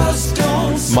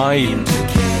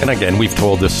 And again, we've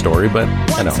told this story, but,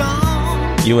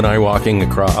 you and I walking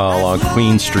along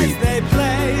Queen Street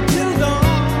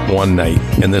one night,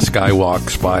 and this guy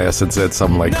walks by us and said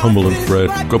something like "Humble and Fred,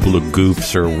 a couple of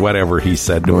goofs," or whatever he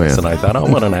said to us, and I thought, oh,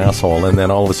 what an asshole. And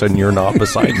then all of a sudden you're not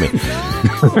beside me.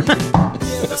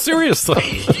 Seriously.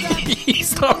 He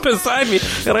stopped beside me,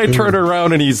 and I turned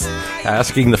around and he's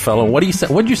asking the fellow, what'd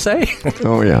you say?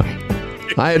 Oh yeah,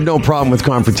 I had no problem with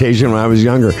confrontation when I was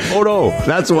younger. Oh no,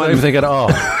 that's why I'm thinking,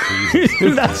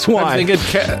 that's why I'm thinking,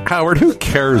 Howard, who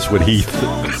cares what he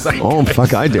thinks? Oh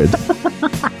fuck, I did.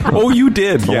 Oh, you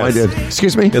did. Oh, yes. I did.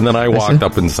 Excuse me? And then I walked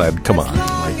up and said, come on.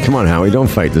 Come on, Howie, don't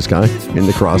fight this guy in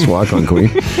the crosswalk on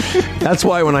Queen. That's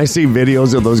why when I see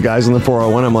videos of those guys on the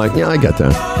 401, I'm like, yeah, I get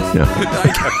that. Yeah.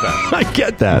 I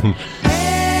get that.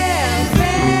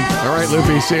 All right,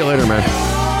 Loopy, see you later, man.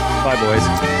 Bye, boys.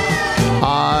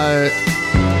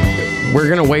 We're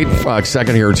going to wait a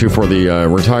second here or two for the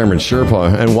retirement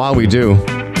Sherpa. And while we do,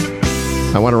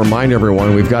 I want to remind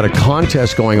everyone we've got a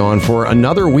contest going on for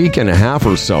another week and a half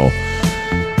or so.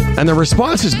 And the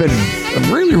response has been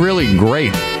really, really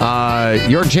great.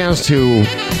 Your chance to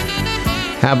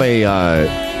have a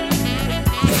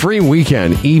free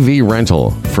weekend EV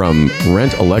rental from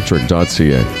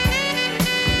rentelectric.ca.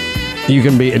 You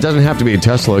can be. It doesn't have to be a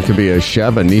Tesla. It could be a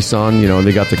Chev, a Nissan. You know,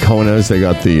 they got the Konas, they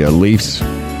got the Leafs.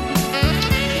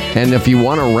 And if you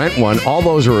want to rent one, all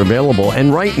those are available.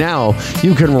 And right now,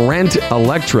 you can rent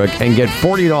electric and get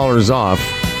 $40 off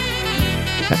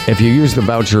if you use the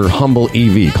voucher Humble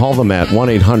EV. Call them at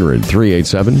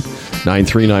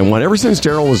 1-800-387-9391. Ever since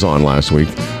Daryl was on last week,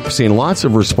 I've seen lots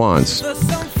of response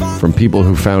from people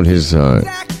who found his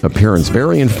appearance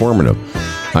very informative.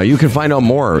 You can find out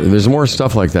more. There's more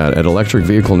stuff like that at Electric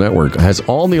Vehicle Network. It has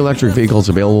all the electric vehicles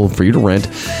available for you to rent.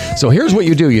 So here's what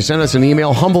you do. You send us an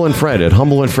email, humbleandfred at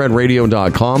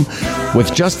humbleandfredradio.com,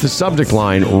 with just the subject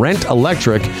line, Rent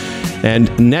Electric. And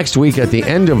next week at the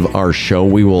end of our show,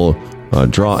 we will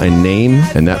draw a name,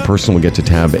 and that person will get to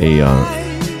have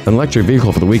an electric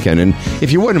vehicle for the weekend. And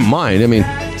if you wouldn't mind, I mean,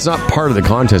 it's not part of the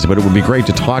contest, but it would be great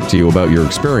to talk to you about your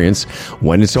experience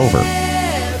when it's over.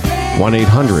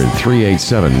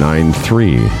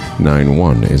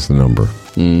 1-800-387-9391 is the number.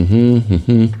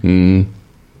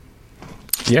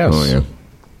 Yes. Oh, yeah.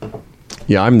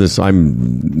 Yeah, I'm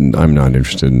not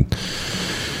interested in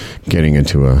getting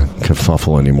into a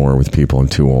kerfuffle anymore with people. I'm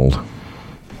too old.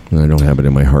 I don't have it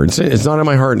in my heart. It's not in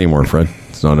my heart anymore, Fred.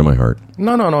 It's not in my heart.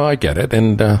 No, I get it.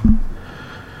 And to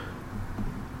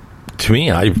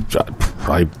me, I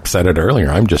said it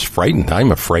earlier, I'm just frightened. I'm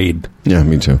afraid. Yeah,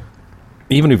 me too.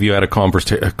 Even if you had a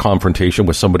confrontation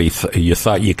with somebody you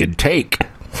thought you could take,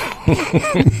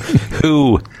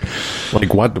 who,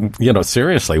 like, what, you know,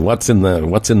 seriously, what's in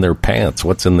their pants?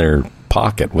 What's in their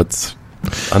pocket? What's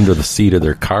under the seat of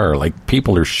their car? Like,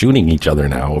 people are shooting each other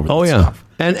now over this stuff.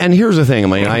 And here's the thing. I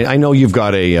mean, I know you've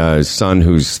got a son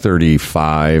who's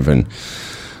 35 and,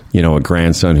 you know, a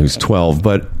grandson who's 12,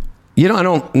 but, you know, I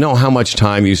don't know how much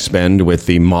time you spend with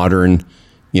the modern,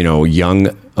 you know, young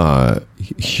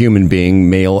human being,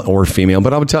 male or female.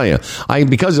 But I will tell you,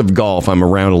 because of golf, I'm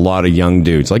around a lot of young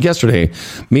dudes. Like yesterday,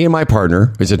 me and my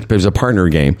partner, it was a partner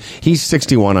game. He's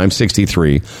 61, I'm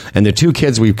 63. And the two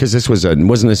kids, because this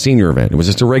wasn't a senior event. It was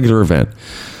just a regular event.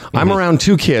 Mm-hmm. I'm around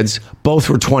two kids, both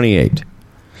were 28.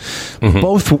 Mm-hmm.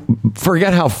 Both,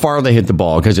 forget how far they hit the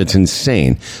ball because it's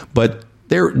insane. But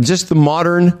they're just the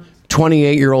modern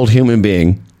 28-year-old human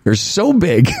being. They're so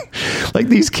big. Like,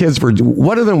 these kids were,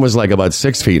 one of them was like about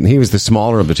 6 feet, and he was the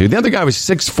smaller of the two. The other guy was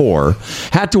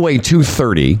 6'4", had to weigh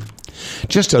 230,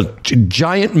 just a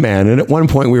giant man. And at one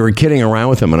point we were kidding around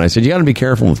with him, and I said, you got to be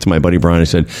careful, to my buddy Brian. I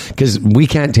said, because we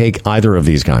can't take either of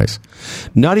these guys,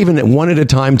 not even one at a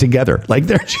time together. Like,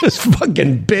 they're just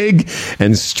fucking big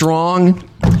and strong.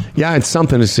 Yeah, it's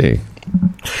something to see.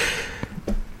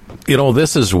 You know,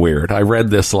 this is weird. I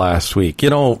read this last week. You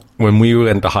know, when we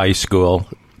went to high school,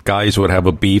 guys would have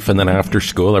a beef, and then after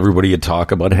school, everybody would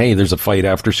talk about, hey, there's a fight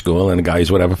after school, and the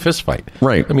guys would have a fist fight.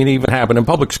 Right. I mean, it even happened in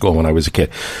public school when I was a kid.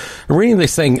 I'm reading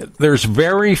this thing, there's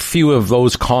very few of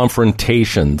those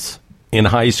confrontations in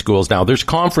high schools now. There's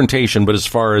confrontation, but as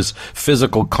far as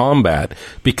physical combat,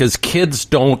 because kids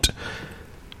don't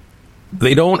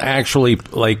actually,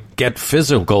 like, get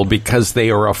physical because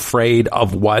they are afraid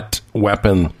of what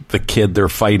weapon the kid they're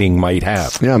fighting might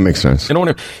have. Yeah, it makes sense. You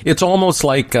know, it's almost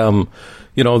like,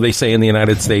 you know, they say in the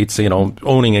United States, you know,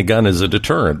 owning a gun is a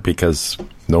deterrent because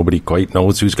nobody quite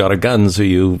knows who's got a gun, so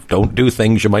you don't do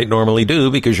things you might normally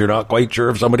do because you're not quite sure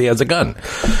if somebody has a gun.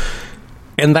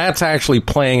 And that's actually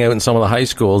playing out in some of the high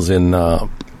schools in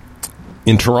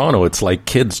Toronto. It's like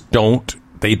kids don't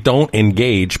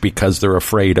engage because they're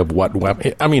afraid of what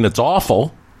weapon. I mean, it's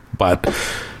awful, but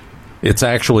it's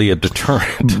actually a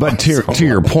deterrent. But to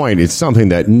your point, it's something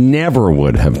that never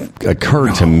would have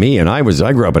occurred to me. And I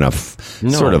grew up in a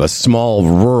sort of a small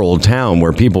rural town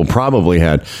where people probably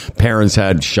parents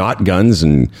had shotguns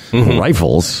and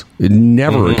rifles. It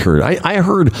never occurred. I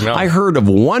heard of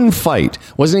one fight,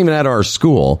 wasn't even at our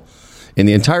school, in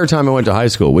the entire time I went to high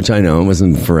school, which I know it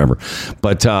wasn't forever,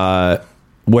 but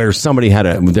where someone had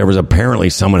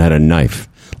a knife,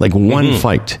 like one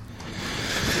fight.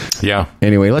 Yeah.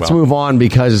 Anyway, let's move on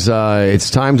because it's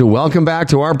time to welcome back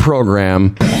to our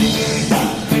program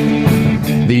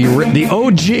the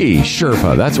OG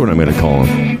Sherpa. That's what I'm going to call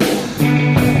him.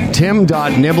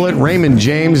 Tim.Niblett,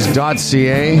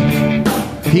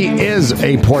 RaymondJames.ca. He is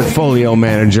a portfolio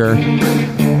manager.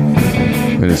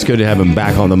 And it's good to have him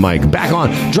back on the mic. Back on,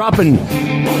 dropping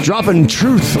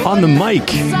truth on the mic.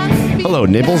 Hello,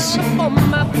 Nibbles.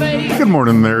 Good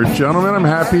morning there, gentlemen. I'm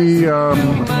happy.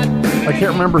 I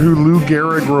can't remember who Lou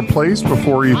Gehrig replaced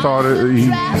before he thought he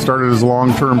started his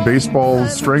long-term baseball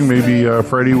string. Maybe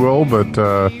Freddie will, but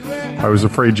I was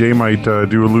afraid Jay might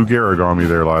do a Lou Gehrig on me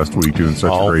there last week, doing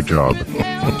such a great job.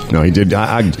 No, he did.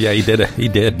 Yeah, he did. He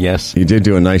did. Yes, he did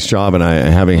do a nice job. And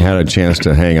having had a chance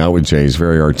to hang out with Jay, he's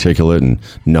very articulate and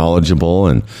knowledgeable,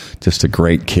 and just a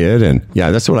great kid. And yeah,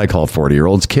 that's what I call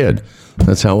 40-year-old's kid.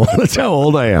 That's how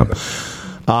old I am.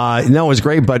 No, it was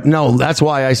great, but no, that's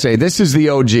why I say this is the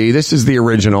OG. This is the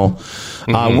original.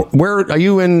 Where are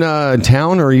you in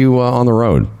town, or are you on the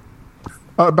road?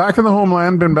 Back in the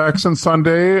homeland. Been back since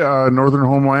Sunday, northern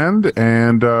homeland,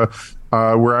 and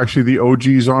we're actually the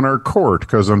OGs on our court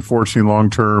because, unfortunately,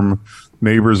 long-term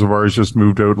neighbors of ours just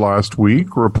moved out last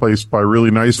week, replaced by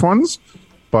really nice ones.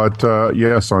 But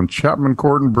yes, on Chapman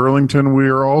Court in Burlington, we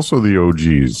are also the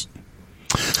OGs.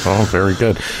 Oh, very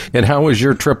good. And how was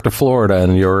your trip to Florida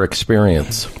and your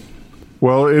experience?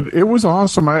 Well, it was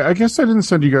awesome. I guess I didn't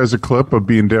send you guys a clip of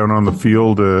being down on the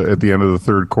field at the end of the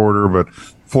third quarter, but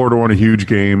Florida won a huge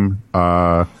game.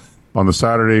 On the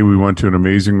Saturday, we went to an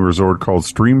amazing resort called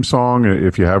Stream Song.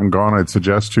 If you haven't gone, I'd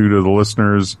suggest to the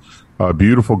listeners. A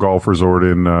beautiful golf resort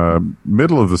in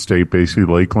middle of the state, basically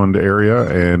Lakeland area.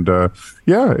 And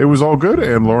yeah, it was all good.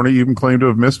 And Lorna even claimed to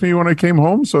have missed me when I came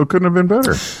home, so it couldn't have been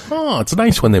better. Oh, it's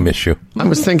nice when they miss you. I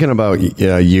was thinking about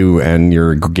you and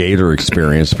your Gator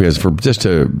experience because, just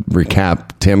to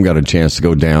recap, Tim got a chance to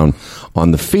go down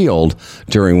on the field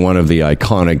during one of the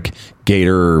iconic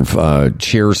Gator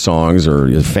cheer songs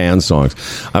or fan songs.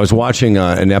 I was watching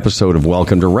an episode of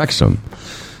Welcome to Wrexham.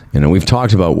 You know, we've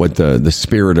talked about what the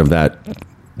spirit of that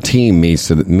team means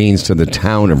to the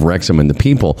town of Wrexham and the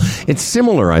people. It's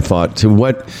similar, I thought, to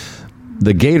what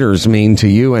the Gators mean to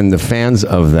you and the fans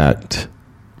of that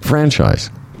franchise.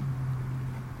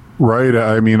 Right.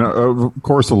 I mean, of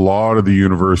course, a lot of the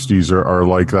universities are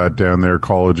like that down there,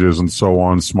 colleges and so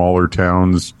on, smaller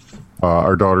towns.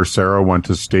 Our daughter Sarah went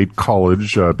to State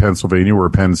College, Pennsylvania, where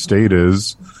Penn State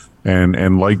is.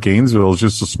 And like Gainesville, it's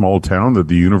just a small town that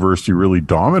the university really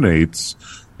dominates.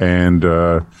 And,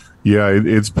 yeah,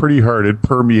 it's pretty hard. It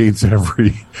permeates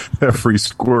every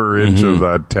square inch of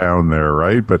that town there,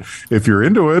 right? But if you're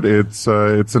into it, it's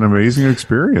an amazing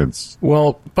experience.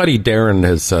 Well, Buddy Darren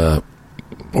has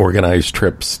organized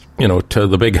trips, to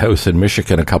the big house in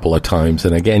Michigan a couple of times.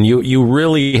 And again, you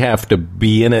really have to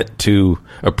be in it to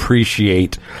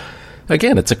appreciate.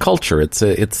 Again, it's a culture. It's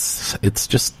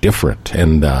just different,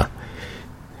 and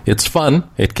it's fun.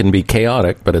 It can be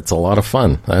chaotic, but it's a lot of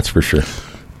fun. That's for sure.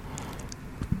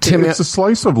 Tim, it's a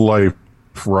slice of life,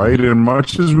 right? And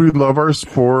much as we love our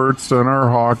sports and our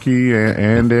hockey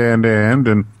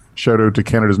and shout out to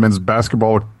Canada's men's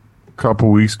basketball a couple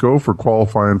weeks ago for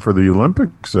qualifying for the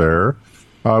Olympics there.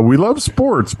 We love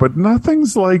sports, but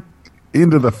nothing's like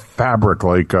into the fabric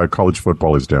like college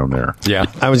football is down there. Yeah,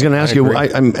 I was going to ask you,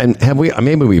 and have we?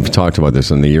 Maybe we've talked about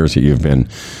this in the years that you've been,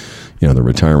 the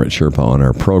retirement Sherpa on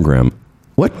our program.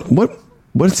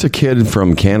 What's a kid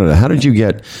from Canada? How did you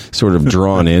get sort of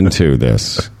drawn into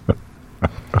this?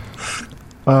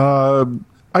 I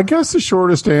guess the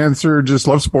shortest answer: just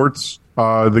love sports.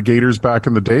 The Gators back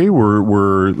in the day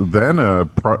were then a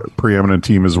preeminent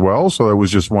team as well, so that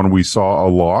was just one we saw a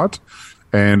lot.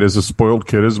 And as a spoiled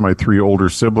kid, as my three older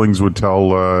siblings would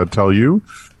tell you,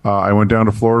 I went down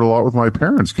to Florida a lot with my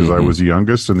parents because I was the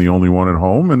youngest and the only one at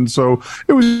home. And so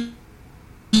it was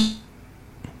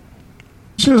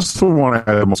just the one I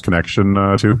had the most connection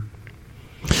to.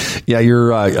 Yeah,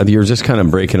 you're just kind of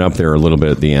breaking up there a little bit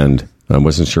at the end. I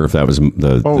wasn't sure if that was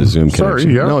the Zoom connection. Sorry,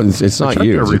 yeah. No, it's not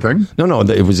you. Everything. No,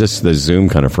 it was just the Zoom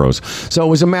kind of froze. So it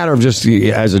was a matter of just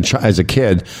as a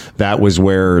kid, that was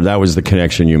the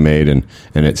connection you made, and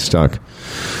it stuck.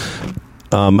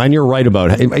 And you're right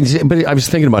about it. But I was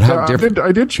thinking about how different.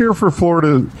 I did cheer for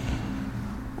Florida.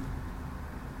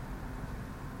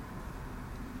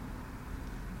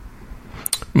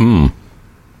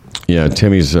 Yeah,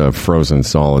 Timmy's frozen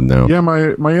solid now. Yeah, my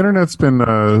internet's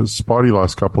been spotty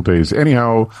last couple days.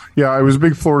 Anyhow, yeah, I was a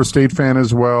big Florida State fan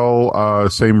as well.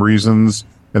 Same reasons.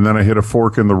 And then I hit a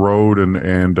fork in the road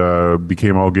and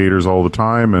became all Gators all the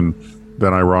time. And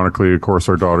then, ironically, of course,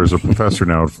 our daughter's a professor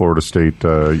now at Florida State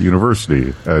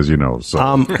University, as you know. So,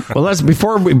 well, let's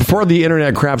before the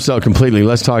internet craps out completely,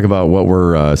 let's talk about what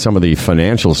were some of the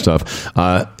financial stuff.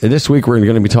 This week, we're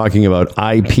going to be talking about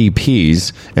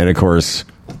IPPs, and of course,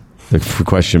 the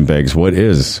question begs, what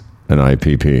is an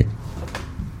IPP?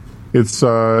 It's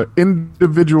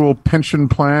individual pension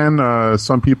plan.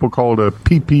 Some people call it a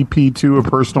PPP2, a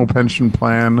personal pension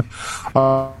plan.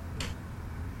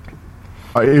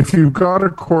 if you've got a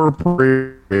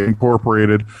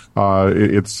incorporated,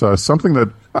 it's something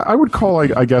that I would call,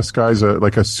 I guess, guys,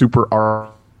 like a super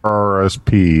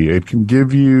RSP. It can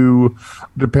give you,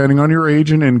 depending on your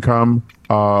age and income,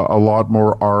 a lot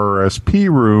more RSP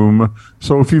room.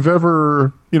 So if you've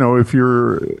ever, if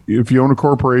you own a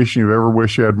corporation, you've ever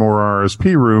wished you had more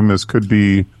RSP room, this could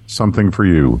be something for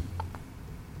you.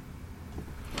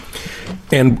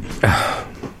 And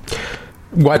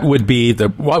what would be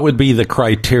the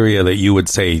criteria that you would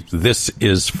say this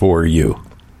is for you,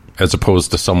 as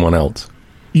opposed to someone else?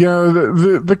 Yeah,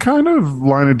 the kind of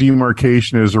line of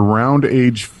demarcation is around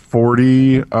age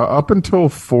 40, up until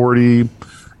 40,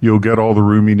 you'll get all the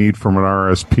room you need from an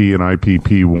RSP, and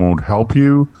IPP won't help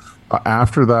you.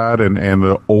 After that, and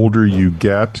the older you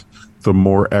get, the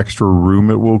more extra room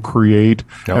it will create.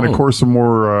 Oh. And of course, the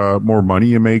more money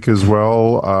you make as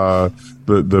well,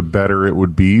 the better it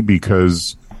would be,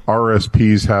 because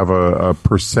RSPs have a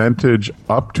percentage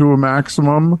up to a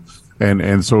maximum.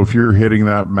 And so if you're hitting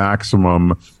that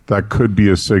maximum, that could be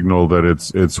a signal that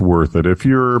it's worth it. If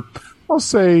you're, I'll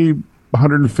say,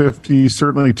 $150,000,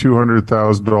 certainly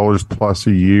 $200,000 plus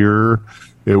a year,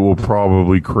 it will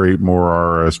probably create more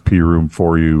RSP room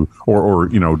for you, or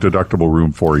deductible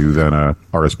room for you than a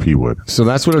RSP would. So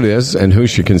that's what it is, and who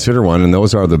should consider one, and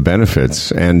those are the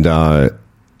benefits. And I'll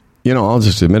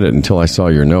just admit it, until I saw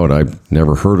your note, I've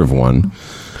never heard of one.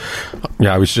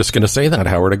 Yeah, I was just going to say that,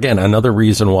 Howard. Again, another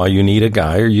reason why you need a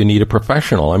guy or you need a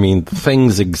professional. I mean,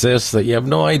 things exist that you have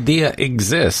no idea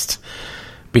exist,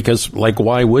 because,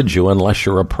 why would you unless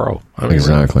you're a pro?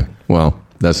 Exactly. Really. Well,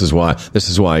 this is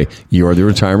why you're the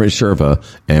retirement Sherpa,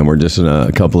 and we're just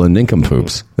a couple of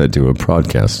nincompoops that do a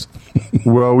podcast.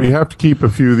 Well, we have to keep a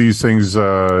few of these things,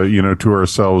 to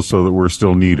ourselves, so that we're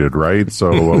still needed, right?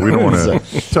 So we don't want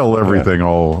to tell everything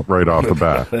all right off the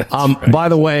bat. By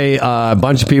the way, a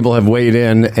bunch of people have weighed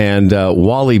in, and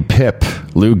Wally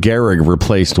Pipp, Lou Gehrig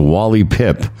replaced Wally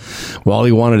Pipp.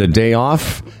 Wally wanted a day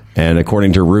off, and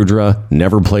according to Rudra,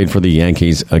 never played for the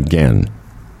Yankees again.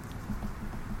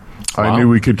 I knew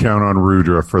we could count on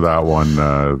Rudra for that one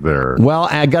there. Well,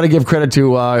 I got to give credit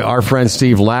to our friend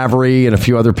Steve Lavery, and a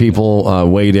few other people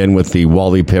weighed in with the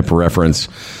Wally Pipp reference.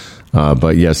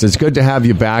 But yes, it's good to have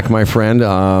you back, my friend.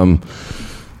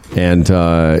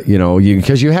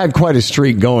 Because you had quite a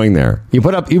streak going there. You've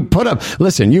put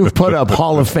up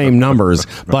Hall of Fame numbers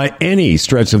by any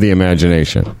stretch of the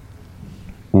imagination.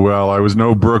 Well, I was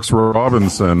no Brooks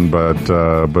Robinson,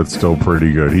 but still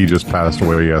pretty good. He just passed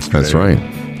away yesterday. That's right.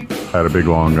 Had a big,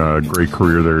 long, great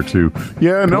career there, too.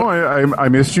 Yeah, no, I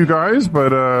missed you guys,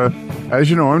 but as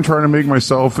you know, I'm trying to make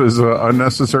myself as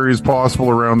unnecessary as possible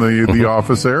around the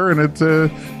office there, and it's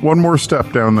one more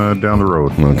step down the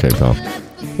road. Okay, pal.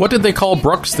 What did they call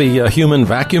Brooks? The human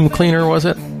vacuum cleaner, was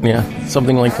it? Yeah,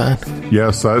 something like that.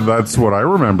 Yes, that's what I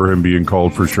remember him being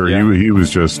called for sure. Yeah. He was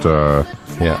just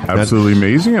absolutely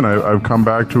amazing, and I've come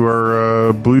back to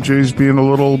our Blue Jays being a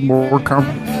little more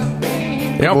comfortable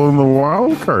in the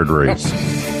wild card race.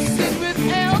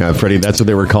 Yeah, Freddie, that's what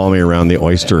they were calling me around the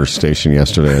oyster station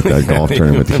yesterday at that golf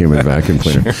tournament with the human vacuum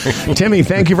cleaner. Timmy,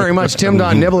 thank you very much.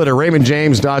 Tim.Niblett at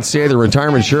RaymondJames.ca, the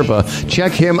Retirement Sherpa.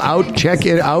 Check him out. Check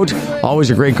it out. Always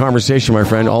a great conversation, my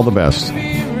friend. All the best.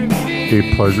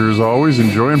 A pleasure as always.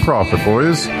 Enjoy and profit,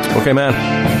 boys. Okay, man.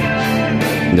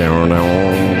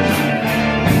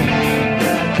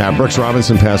 Brooks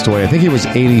Robinson passed away. I think he was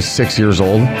 86 years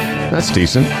old. That's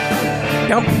decent.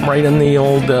 Yep, right in the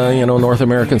old, North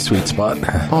American sweet spot.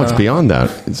 Oh, it's beyond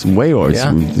that. It's way over.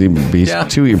 Yeah.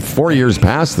 He's 4 years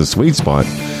past the sweet spot.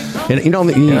 And,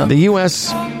 the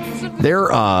U.S.,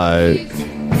 their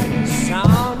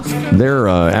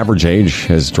average age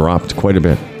has dropped quite a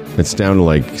bit. It's down to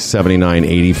like 79,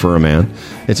 80 for a man.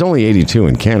 It's only 82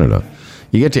 in Canada.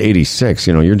 You get to 86,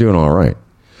 you're doing all right.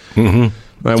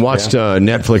 Mm-hmm. I watched a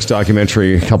Netflix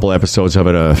documentary, a couple episodes of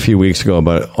it a few weeks ago,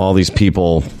 about all these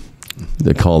people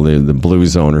they call the blue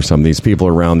zone or something. These people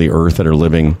around the earth that are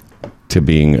living to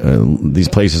being these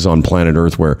places on planet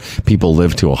Earth where people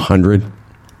live to 100.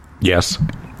 Yes.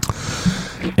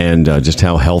 And just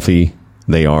how healthy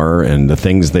they are and the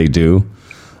things they do.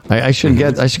 I should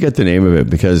get the name of it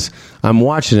because I'm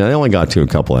watching it. I only got to a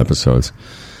couple episodes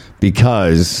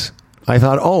because I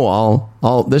thought,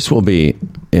 this will be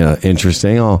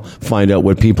interesting. I'll find out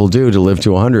what people do to live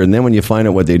to 100. And then when you find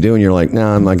out what they do and you're like,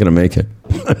 I'm not going to make it.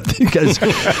 because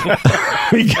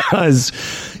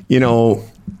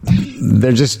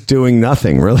they're just doing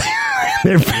nothing really.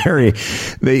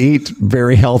 They eat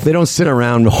very healthy. They don't sit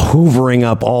around hoovering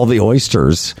up all the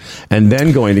oysters and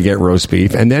then going to get roast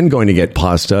beef and then going to get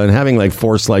pasta and having like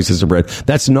 4 slices of bread.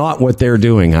 That's not what they're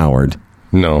doing, Howard.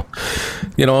 No.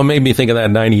 It made me think of that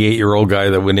 98-year-old guy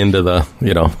that went into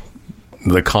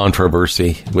the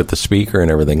controversy with the speaker and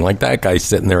everything. Like, that guy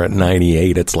sitting there at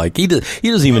 98, it's like he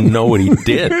doesn't even know what he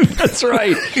did. That's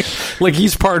right. Like,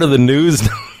 he's part of the news.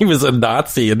 He was a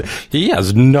Nazi, and he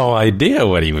has no idea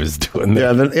what he was doing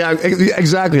there. Yeah,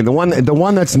 exactly. The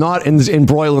one that's not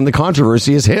embroiled in the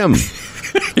controversy is him.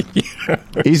 Yeah.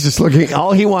 He's just looking.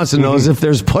 All he wants to know is if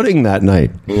there's pudding that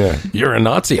night. Yeah, you're a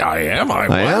Nazi. I am.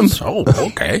 I was. Oh,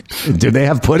 okay. Do they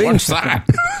have pudding? What's that?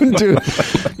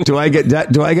 do I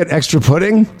get extra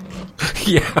pudding?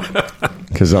 Yeah.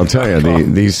 Because I'll tell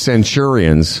you, these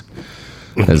centurions,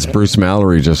 as Bruce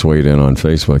Mallory just weighed in on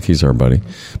Facebook. He's our buddy.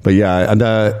 But yeah,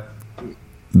 the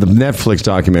Netflix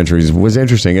documentary was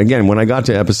interesting. Again, when I got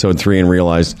to episode 3 and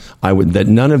realized that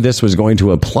none of this was going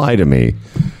to apply to me,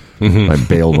 I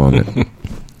bailed on it.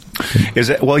 Is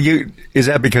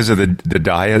that because of the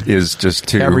diet is just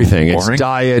too everything? boring? It's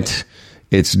diet.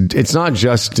 It's not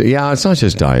just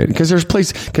diet, because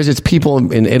it's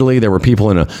people in Italy. There were people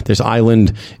in this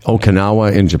island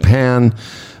Okinawa in Japan,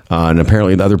 and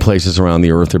apparently the other places around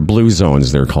the earth. They're blue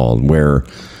zones, they're called, where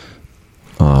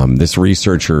this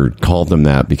researcher called them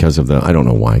that because of I don't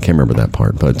know why, I can't remember that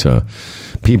part, but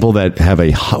people that have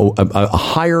a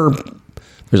higher.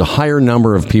 There's a higher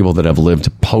number of people that have lived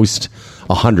post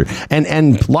 100,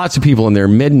 and lots of people in their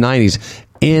mid-90s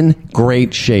in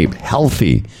great shape,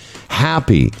 healthy,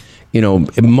 happy,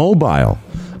 mobile.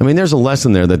 I mean, there's a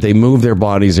lesson there that they move their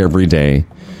bodies every day.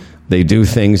 They do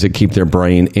things that keep their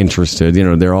brain interested.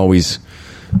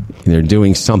 They're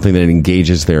doing something that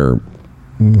engages their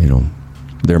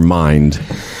mind.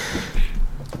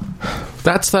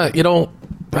 That's why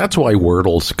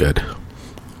Wordle's good.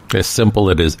 As simple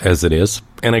as it is.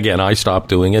 And again, I stopped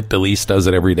doing it. Delise does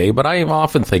it every day. But I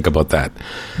often think about that,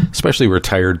 especially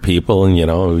retired people. And,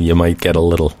 you might get a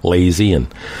little lazy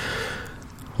and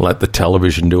let the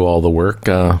television do all the work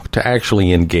to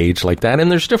actually engage like that. And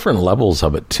there's different levels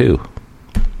of it, too.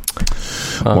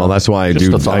 Well, that's why I do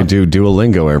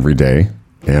Duolingo every day.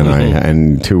 And I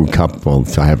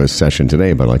have a session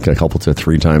today, but like a couple to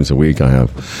 3 times a week I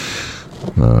have...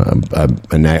 I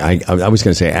was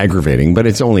going to say aggravating, but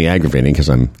it's only aggravating because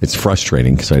it's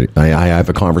frustrating because I have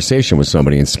a conversation with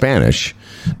somebody in Spanish,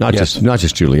 not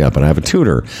just Juliet, but I have a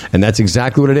tutor, and that's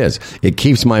exactly what it is. It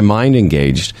keeps my mind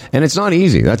engaged, and it's not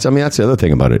easy. That's the other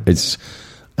thing about it.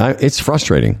 It's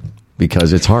frustrating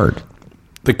because it's hard.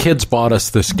 The kids bought us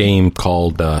this game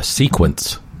called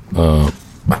Sequence.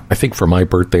 I think for my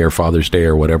birthday or Father's Day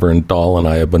or whatever, and Doll and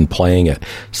I have been playing it.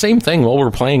 Same thing, while we're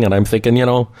playing it, I'm thinking,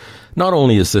 not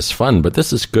only is this fun, but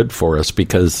this is good for us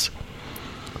because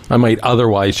I might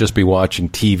otherwise just be watching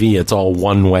TV. It's all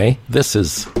one way.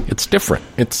 It's different.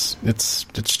 It's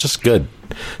just good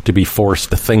to be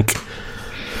forced to think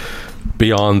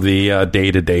beyond the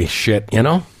day-to-day shit,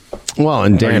 Well,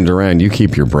 and Dan Duran, you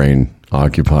keep your brain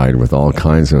occupied with all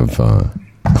kinds of,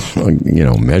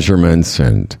 measurements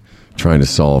and trying to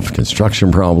solve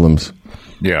construction problems.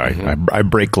 Yeah, I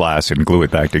break glass and glue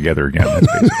it back together again.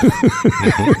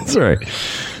 That's right.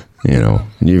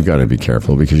 You've got to be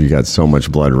careful because you got so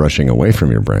much blood rushing away from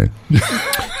your brain.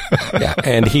 Yeah,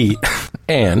 and he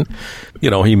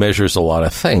measures a lot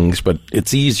of things, but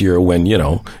it's easier when,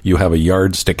 you have a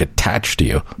yardstick attached to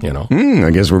you, I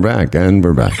guess we're back, and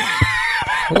we're back.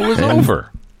 It was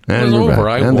over. And we're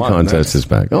back. And the contest is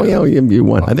back. Oh, yeah, you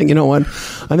won. I think, you know what?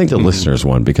 I think the listeners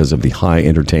won because of the high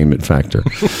entertainment factor.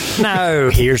 Now,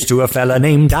 here's to a fella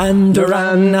named Dan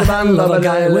Duran, a hell of a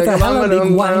guy with a hell of a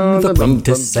big wang, the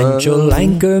quintessential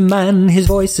anchor man. His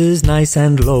voice is nice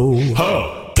and low.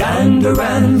 Dan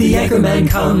Duran, the anchorman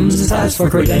comes. As for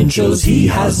credentials, he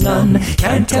has none.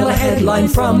 Can't tell a headline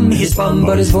from his bum,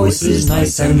 but his voice is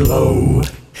nice and low.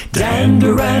 Dan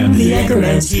Duran, the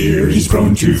anchorman's here. He's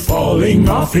prone to falling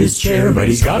off his chair, but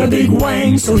he's got a big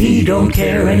wang, so he don't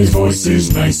care, and his voice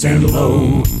is nice and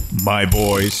low. My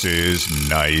voice is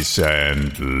nice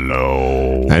and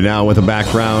low. And now with a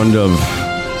background of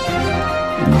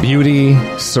beauty,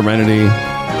 serenity,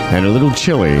 and a little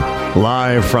chilly,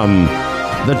 live from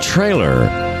the trailer,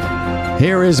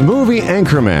 here is movie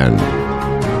anchorman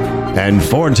and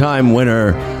 4-time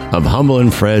winner of Humble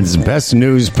and Fred's Best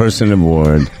News Person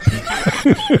Award.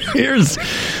 Here's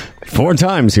 4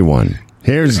 times he won.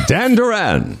 Here's Dan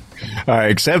Duran. I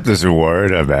accept this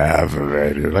award on behalf of,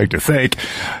 I'd like to thank,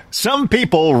 some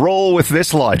people roll with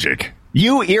this logic.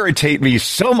 You irritate me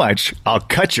so much, I'll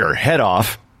cut your head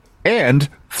off and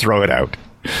throw it out.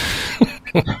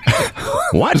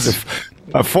 What?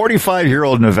 A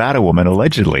 45-year-old Nevada woman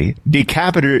allegedly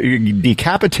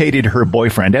decapitated her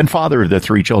boyfriend and father of the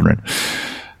 3 children.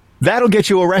 That'll get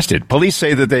you arrested. Police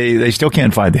say that they still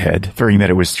can't find the head, fearing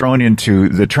that it was thrown into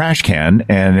the trash can,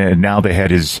 and now the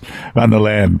head is on the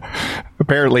lam.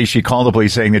 Apparently, she called the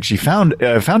police saying that she found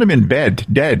him in bed,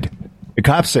 dead. The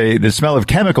cops say the smell of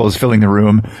chemicals filling the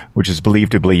room, which is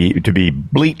believed to be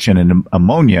bleach and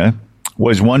ammonia,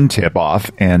 was one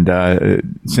tip-off. And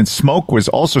since smoke was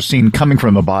also seen coming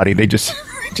from the body, they just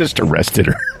arrested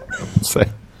her. So,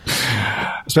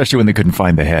 especially when they couldn't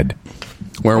find the head.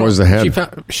 Where was the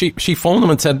head? She phoned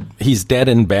them and said he's dead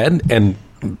in bed. And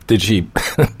did she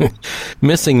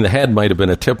missing the head might have been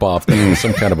a tip off that it was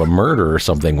some kind of a murder or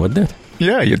something, wouldn't it?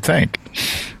 Yeah, you'd think.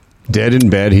 Dead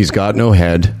in bed. He's got no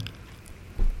head.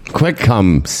 Quick,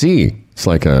 come see. It's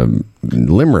like a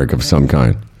limerick of some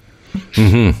kind.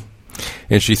 Mm-hmm.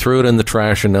 And she threw it in the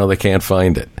trash, and now they can't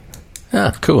find it.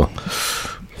 Ah, cool.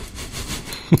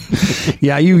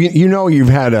 Yeah, you know you've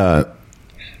had a.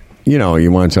 You know,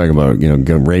 you want to talk about,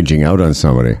 raging out on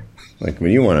somebody. Like,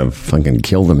 when you want to fucking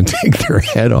kill them and take their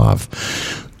head off.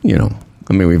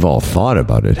 I mean, we've all thought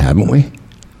about it, haven't we?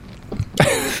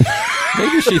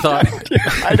 Maybe she thought.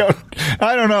 I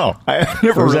don't know. I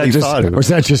never really thought of it. Or is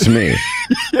that just me?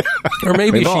 Or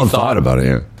maybe we've she all thought about it,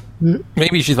 yeah.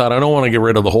 Maybe she thought, I don't want to get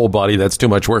rid of the whole body. That's too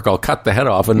much work. I'll cut the head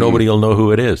off and nobody will know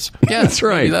who it is. Yeah, that's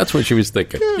right. Maybe that's what she was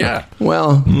thinking. Yeah.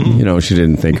 Well, she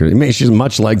didn't think. I mean, she's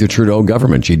much like the Trudeau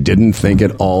government. She didn't think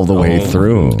it all the way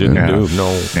through. She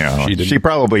didn't.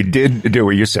 Probably did do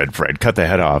what you said, Fred. Cut the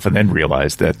head off and then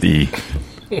realized that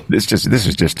this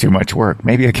is just too much work.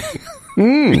 Maybe I can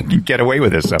get away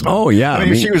with this somehow. Oh, yeah. I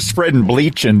mean, she was spreading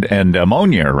bleach and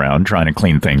ammonia around trying to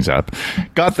clean things up.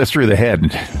 Got this through the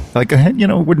head. Like,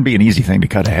 it wouldn't be an easy thing to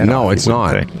cut a head off. No, it's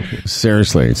not.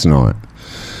 Seriously, it's not.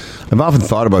 I've often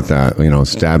thought about that,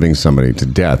 stabbing somebody to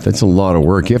death. That's a lot of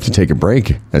work. You have to take a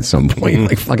break at some point.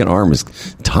 Like, fucking arm is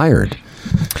tired.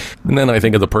 And then I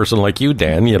think of the person like you,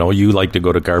 Dan. You like to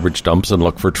go to garbage dumps and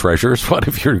look for treasures. What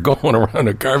if you're going around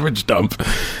a garbage dump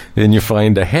and you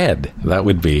find a head? That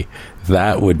would be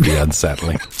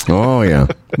unsettling. Oh, yeah.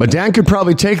 But Dan could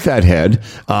probably take that head,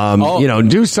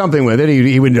 do something with it.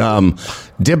 He would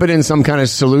dip it in some kind of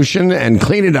solution and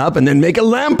clean it up and then make a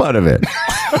lamp out of it.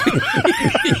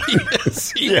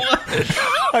 Yes, he would.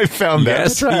 I found that.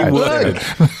 Yes, he would.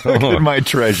 Look at my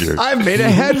treasure. I've made a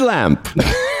headlamp.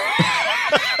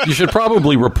 You should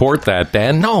probably report that,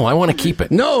 Dan. No, I want to keep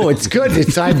it. No, it's good.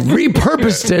 I've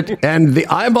repurposed it, and the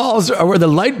eyeballs are where the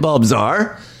light bulbs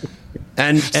are.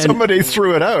 And somebody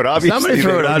threw it out. Obviously, somebody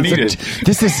threw it out.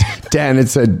 This is Dan.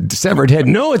 It's a severed head.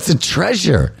 No, it's a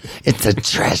treasure. It's a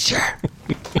treasure.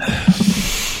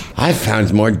 I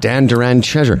found more Dan Duran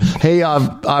treasure. Hey,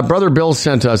 Brother Bill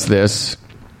sent us this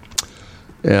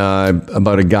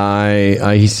about a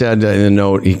guy. He said in a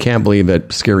note he can't believe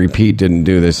that Scary Pete didn't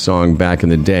do this song back in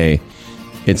the day.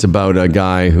 It's about a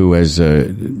guy who has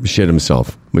shit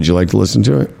himself. Would you like to listen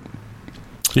to it?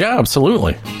 Yeah,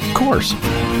 absolutely. Of course.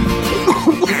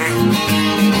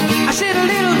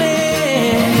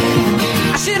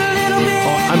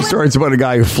 I'm sorry, it's about a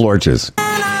guy who florches.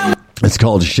 It's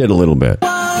called Shit a Little Bit.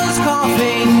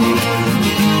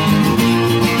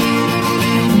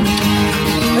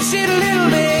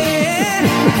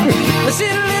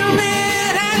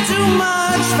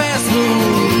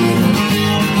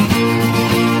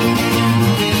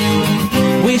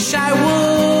 Wish I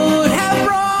would have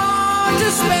brought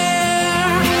to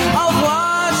spare of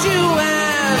what you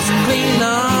ask, clean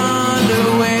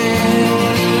underwear.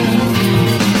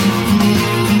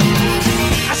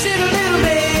 I shit a little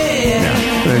bit.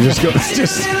 And it just goes.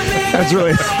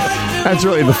 That's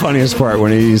really the funniest part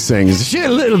when he sings shit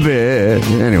a little bit.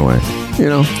 Anyway,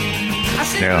 Yeah.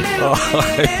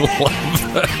 I love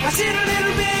that.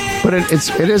 But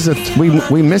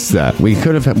we missed that.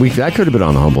 That could have been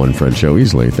on the Humble and Fred show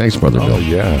easily. Thanks, Brother Bill.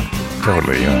 Yeah,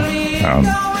 totally.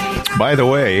 By the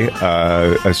way,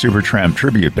 a Supertramp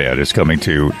tribute band is coming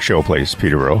to Showplace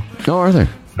Peterborough. Oh, are they?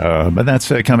 But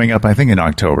that's coming up, I think, in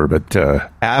October. But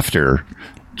after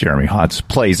Jeremy Hotz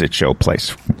plays at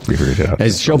Showplace, we heard it.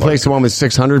 Is Showplace the one with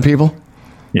 600 people?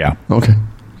 Yeah. Okay.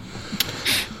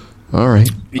 All right.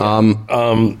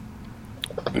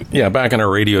 Yeah, back in our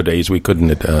radio days, we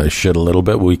couldn't shit a little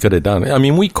bit. We could have done it. I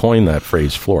mean, we coined that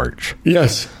phrase, florch.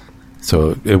 Yes.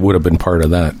 So it would have been part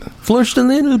of that. Florched a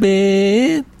little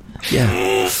bit.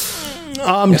 Yeah.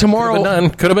 Tomorrow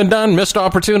could have been done. Missed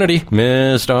opportunity.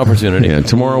 Yeah,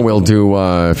 tomorrow we'll do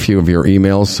a few of your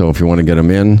emails, so if you want to get them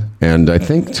in. And I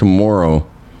think tomorrow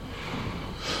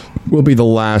will be the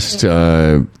last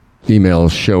email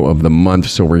show of the month,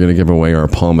 so we're going to give away our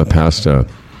Palma Pasta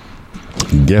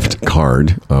gift card,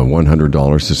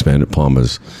 $100 to spend at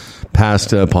Palma's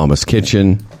Pasta, Palma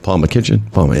Kitchen,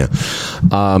 yeah.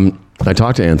 I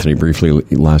talked to Anthony briefly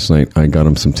last night. I got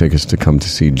him some tickets to come to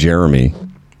see Jeremy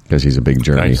because he's a big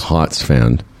Jeremy Hotz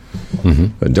fan. Mm-hmm.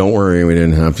 But don't worry, we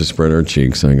didn't have to spread our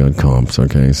cheeks. I got comps,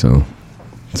 okay? So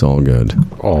it's all good.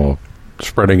 Oh,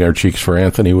 spreading our cheeks for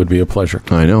Anthony would be a pleasure.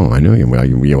 I know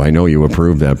you. I know you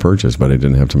approved that purchase, but I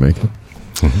didn't have to make it.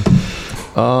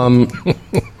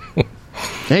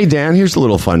 Hey, Dan, here's a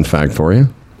little fun fact for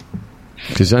you,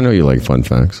 because I know you like fun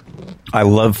facts. I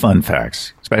love fun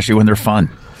facts, especially when they're fun,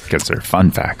 because they're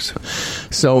fun facts.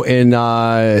 So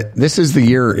this is the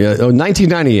year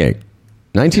 1998.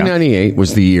 1998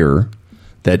 was the year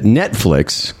that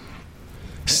Netflix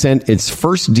sent its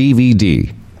first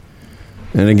DVD.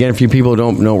 And again, if you people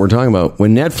don't know what we're talking about,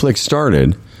 when Netflix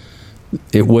started,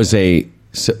 it was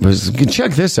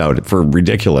check this out for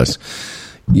ridiculous.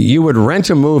 You would rent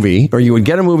a movie, or you would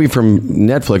get a movie from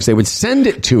Netflix. They would send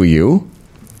it to you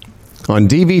on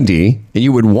DVD, and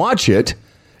you would watch it,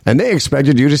 and they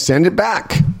expected you to send it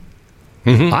back.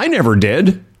 Mm-hmm. I never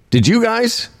did. Did you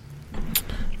guys?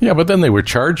 Yeah, but then they would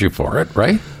charge you for it,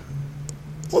 right?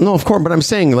 Well, no, of course, but I'm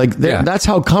saying, that's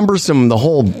how cumbersome the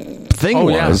whole thing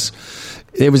was.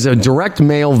 Yeah. It was a direct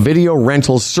mail video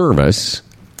rental service.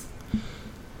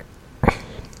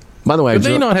 By the way, did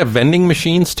they not have vending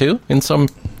machines too in some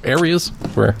areas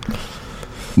where?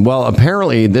 Well,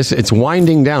 apparently it's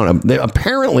winding down.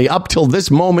 Apparently, up till this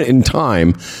moment in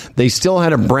time, they still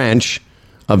had a branch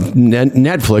of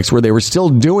Netflix where they were still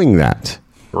doing that.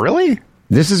 Really?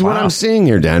 This is what I'm seeing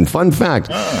here, Dan. Fun fact.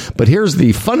 But here's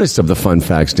the funnest of the fun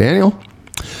facts, Daniel.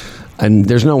 And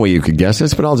there's no way you could guess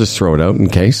this, but I'll just throw it out in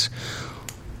case.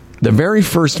 The very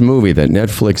first movie that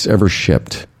Netflix ever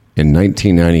shipped in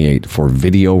 1998 for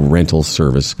video rental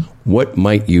service, what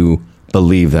might you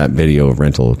believe that video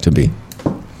rental to be?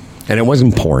 And it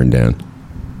wasn't porn, Dan.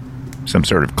 Some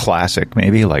sort of classic,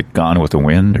 maybe, like Gone with the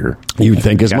Wind? Or you'd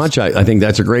think as much. I think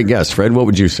that's a great guess. Fred, what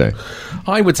would you say?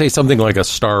 I would say something like a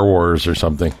Star Wars or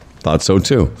something. Thought so,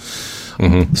 too.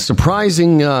 Mm-hmm.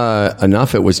 Surprising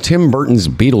enough, it was Tim Burton's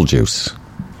Beetlejuice.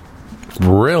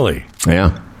 Really?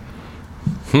 Yeah.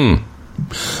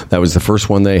 That was the first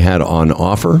one they had on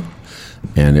offer,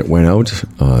 and it went out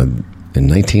in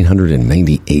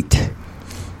 1998.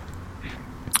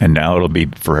 And now it'll be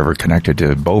forever connected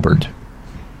to Bobert.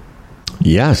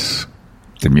 Yes.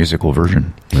 The musical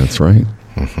version. That's right.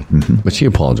 Mm-hmm. But she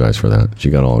apologized for that.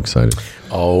 She got all excited.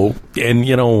 Oh, and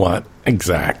you know what?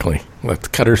 Exactly. Let's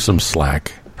cut her some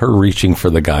slack. Her reaching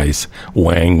for the guy's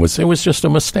wang was just a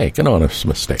mistake, an honest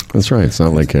mistake. That's right. It's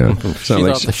not like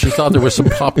she thought there was some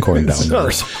popcorn down there.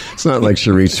 It's not like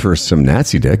she reached for some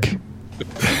Nazi dick.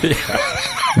 Yeah.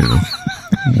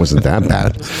 Wasn't that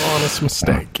bad. It was an honest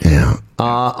mistake. Yeah.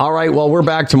 All right. Well, we're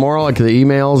back tomorrow, like the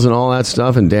emails and all that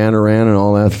stuff, and Dan Aran and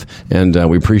all that. And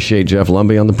we appreciate Jeff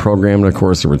Lumby on the program, and of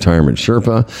course the Retirement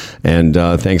Sherpa. And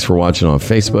thanks for watching on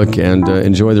Facebook. And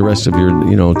enjoy the rest of your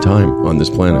time on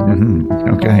this planet.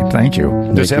 Mm-hmm. Okay. Thank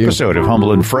you. This episode of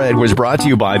Humble and Fred was brought to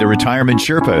you by the Retirement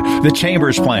Sherpa, the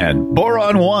Chambers Plan,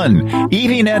 Boron One,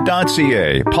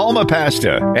 EVNet.ca, Palma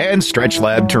Pasta, and Stretch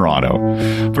Lab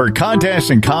Toronto. For contests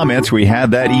and comments, we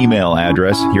have that email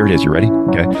address. Here it is. You ready?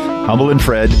 Okay.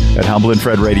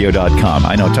 humbleandfred@humbleandfredradio.com.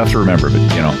 I know, tough to remember, but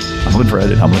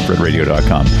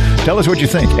humbleandfred@humbleandfredradio.com. Tell us what you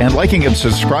think, and liking and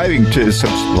subscribing to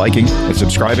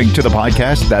the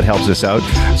podcast, that helps us out.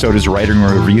 So does writing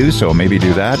a review, so maybe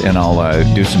do that, and I'll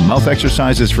do some mouth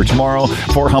exercises for tomorrow.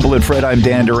 For Humble and Fred, I'm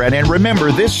Dan Duran, and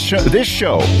remember, this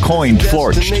show, coined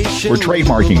Florched, we're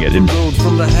trademarking it and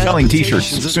selling t-shirts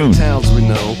soon.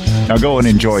 Now go and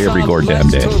enjoy every goddamn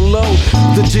day.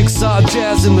 The jigsaw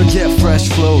jazz and the get fresh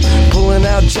flow, pulling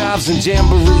out jobs and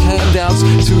jamboree handouts, 2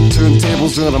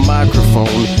 turntables and a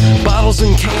microphone, bottles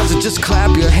and cans, and just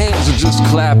clap your hands, or just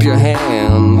clap your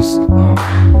hands.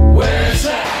 Where's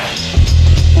that?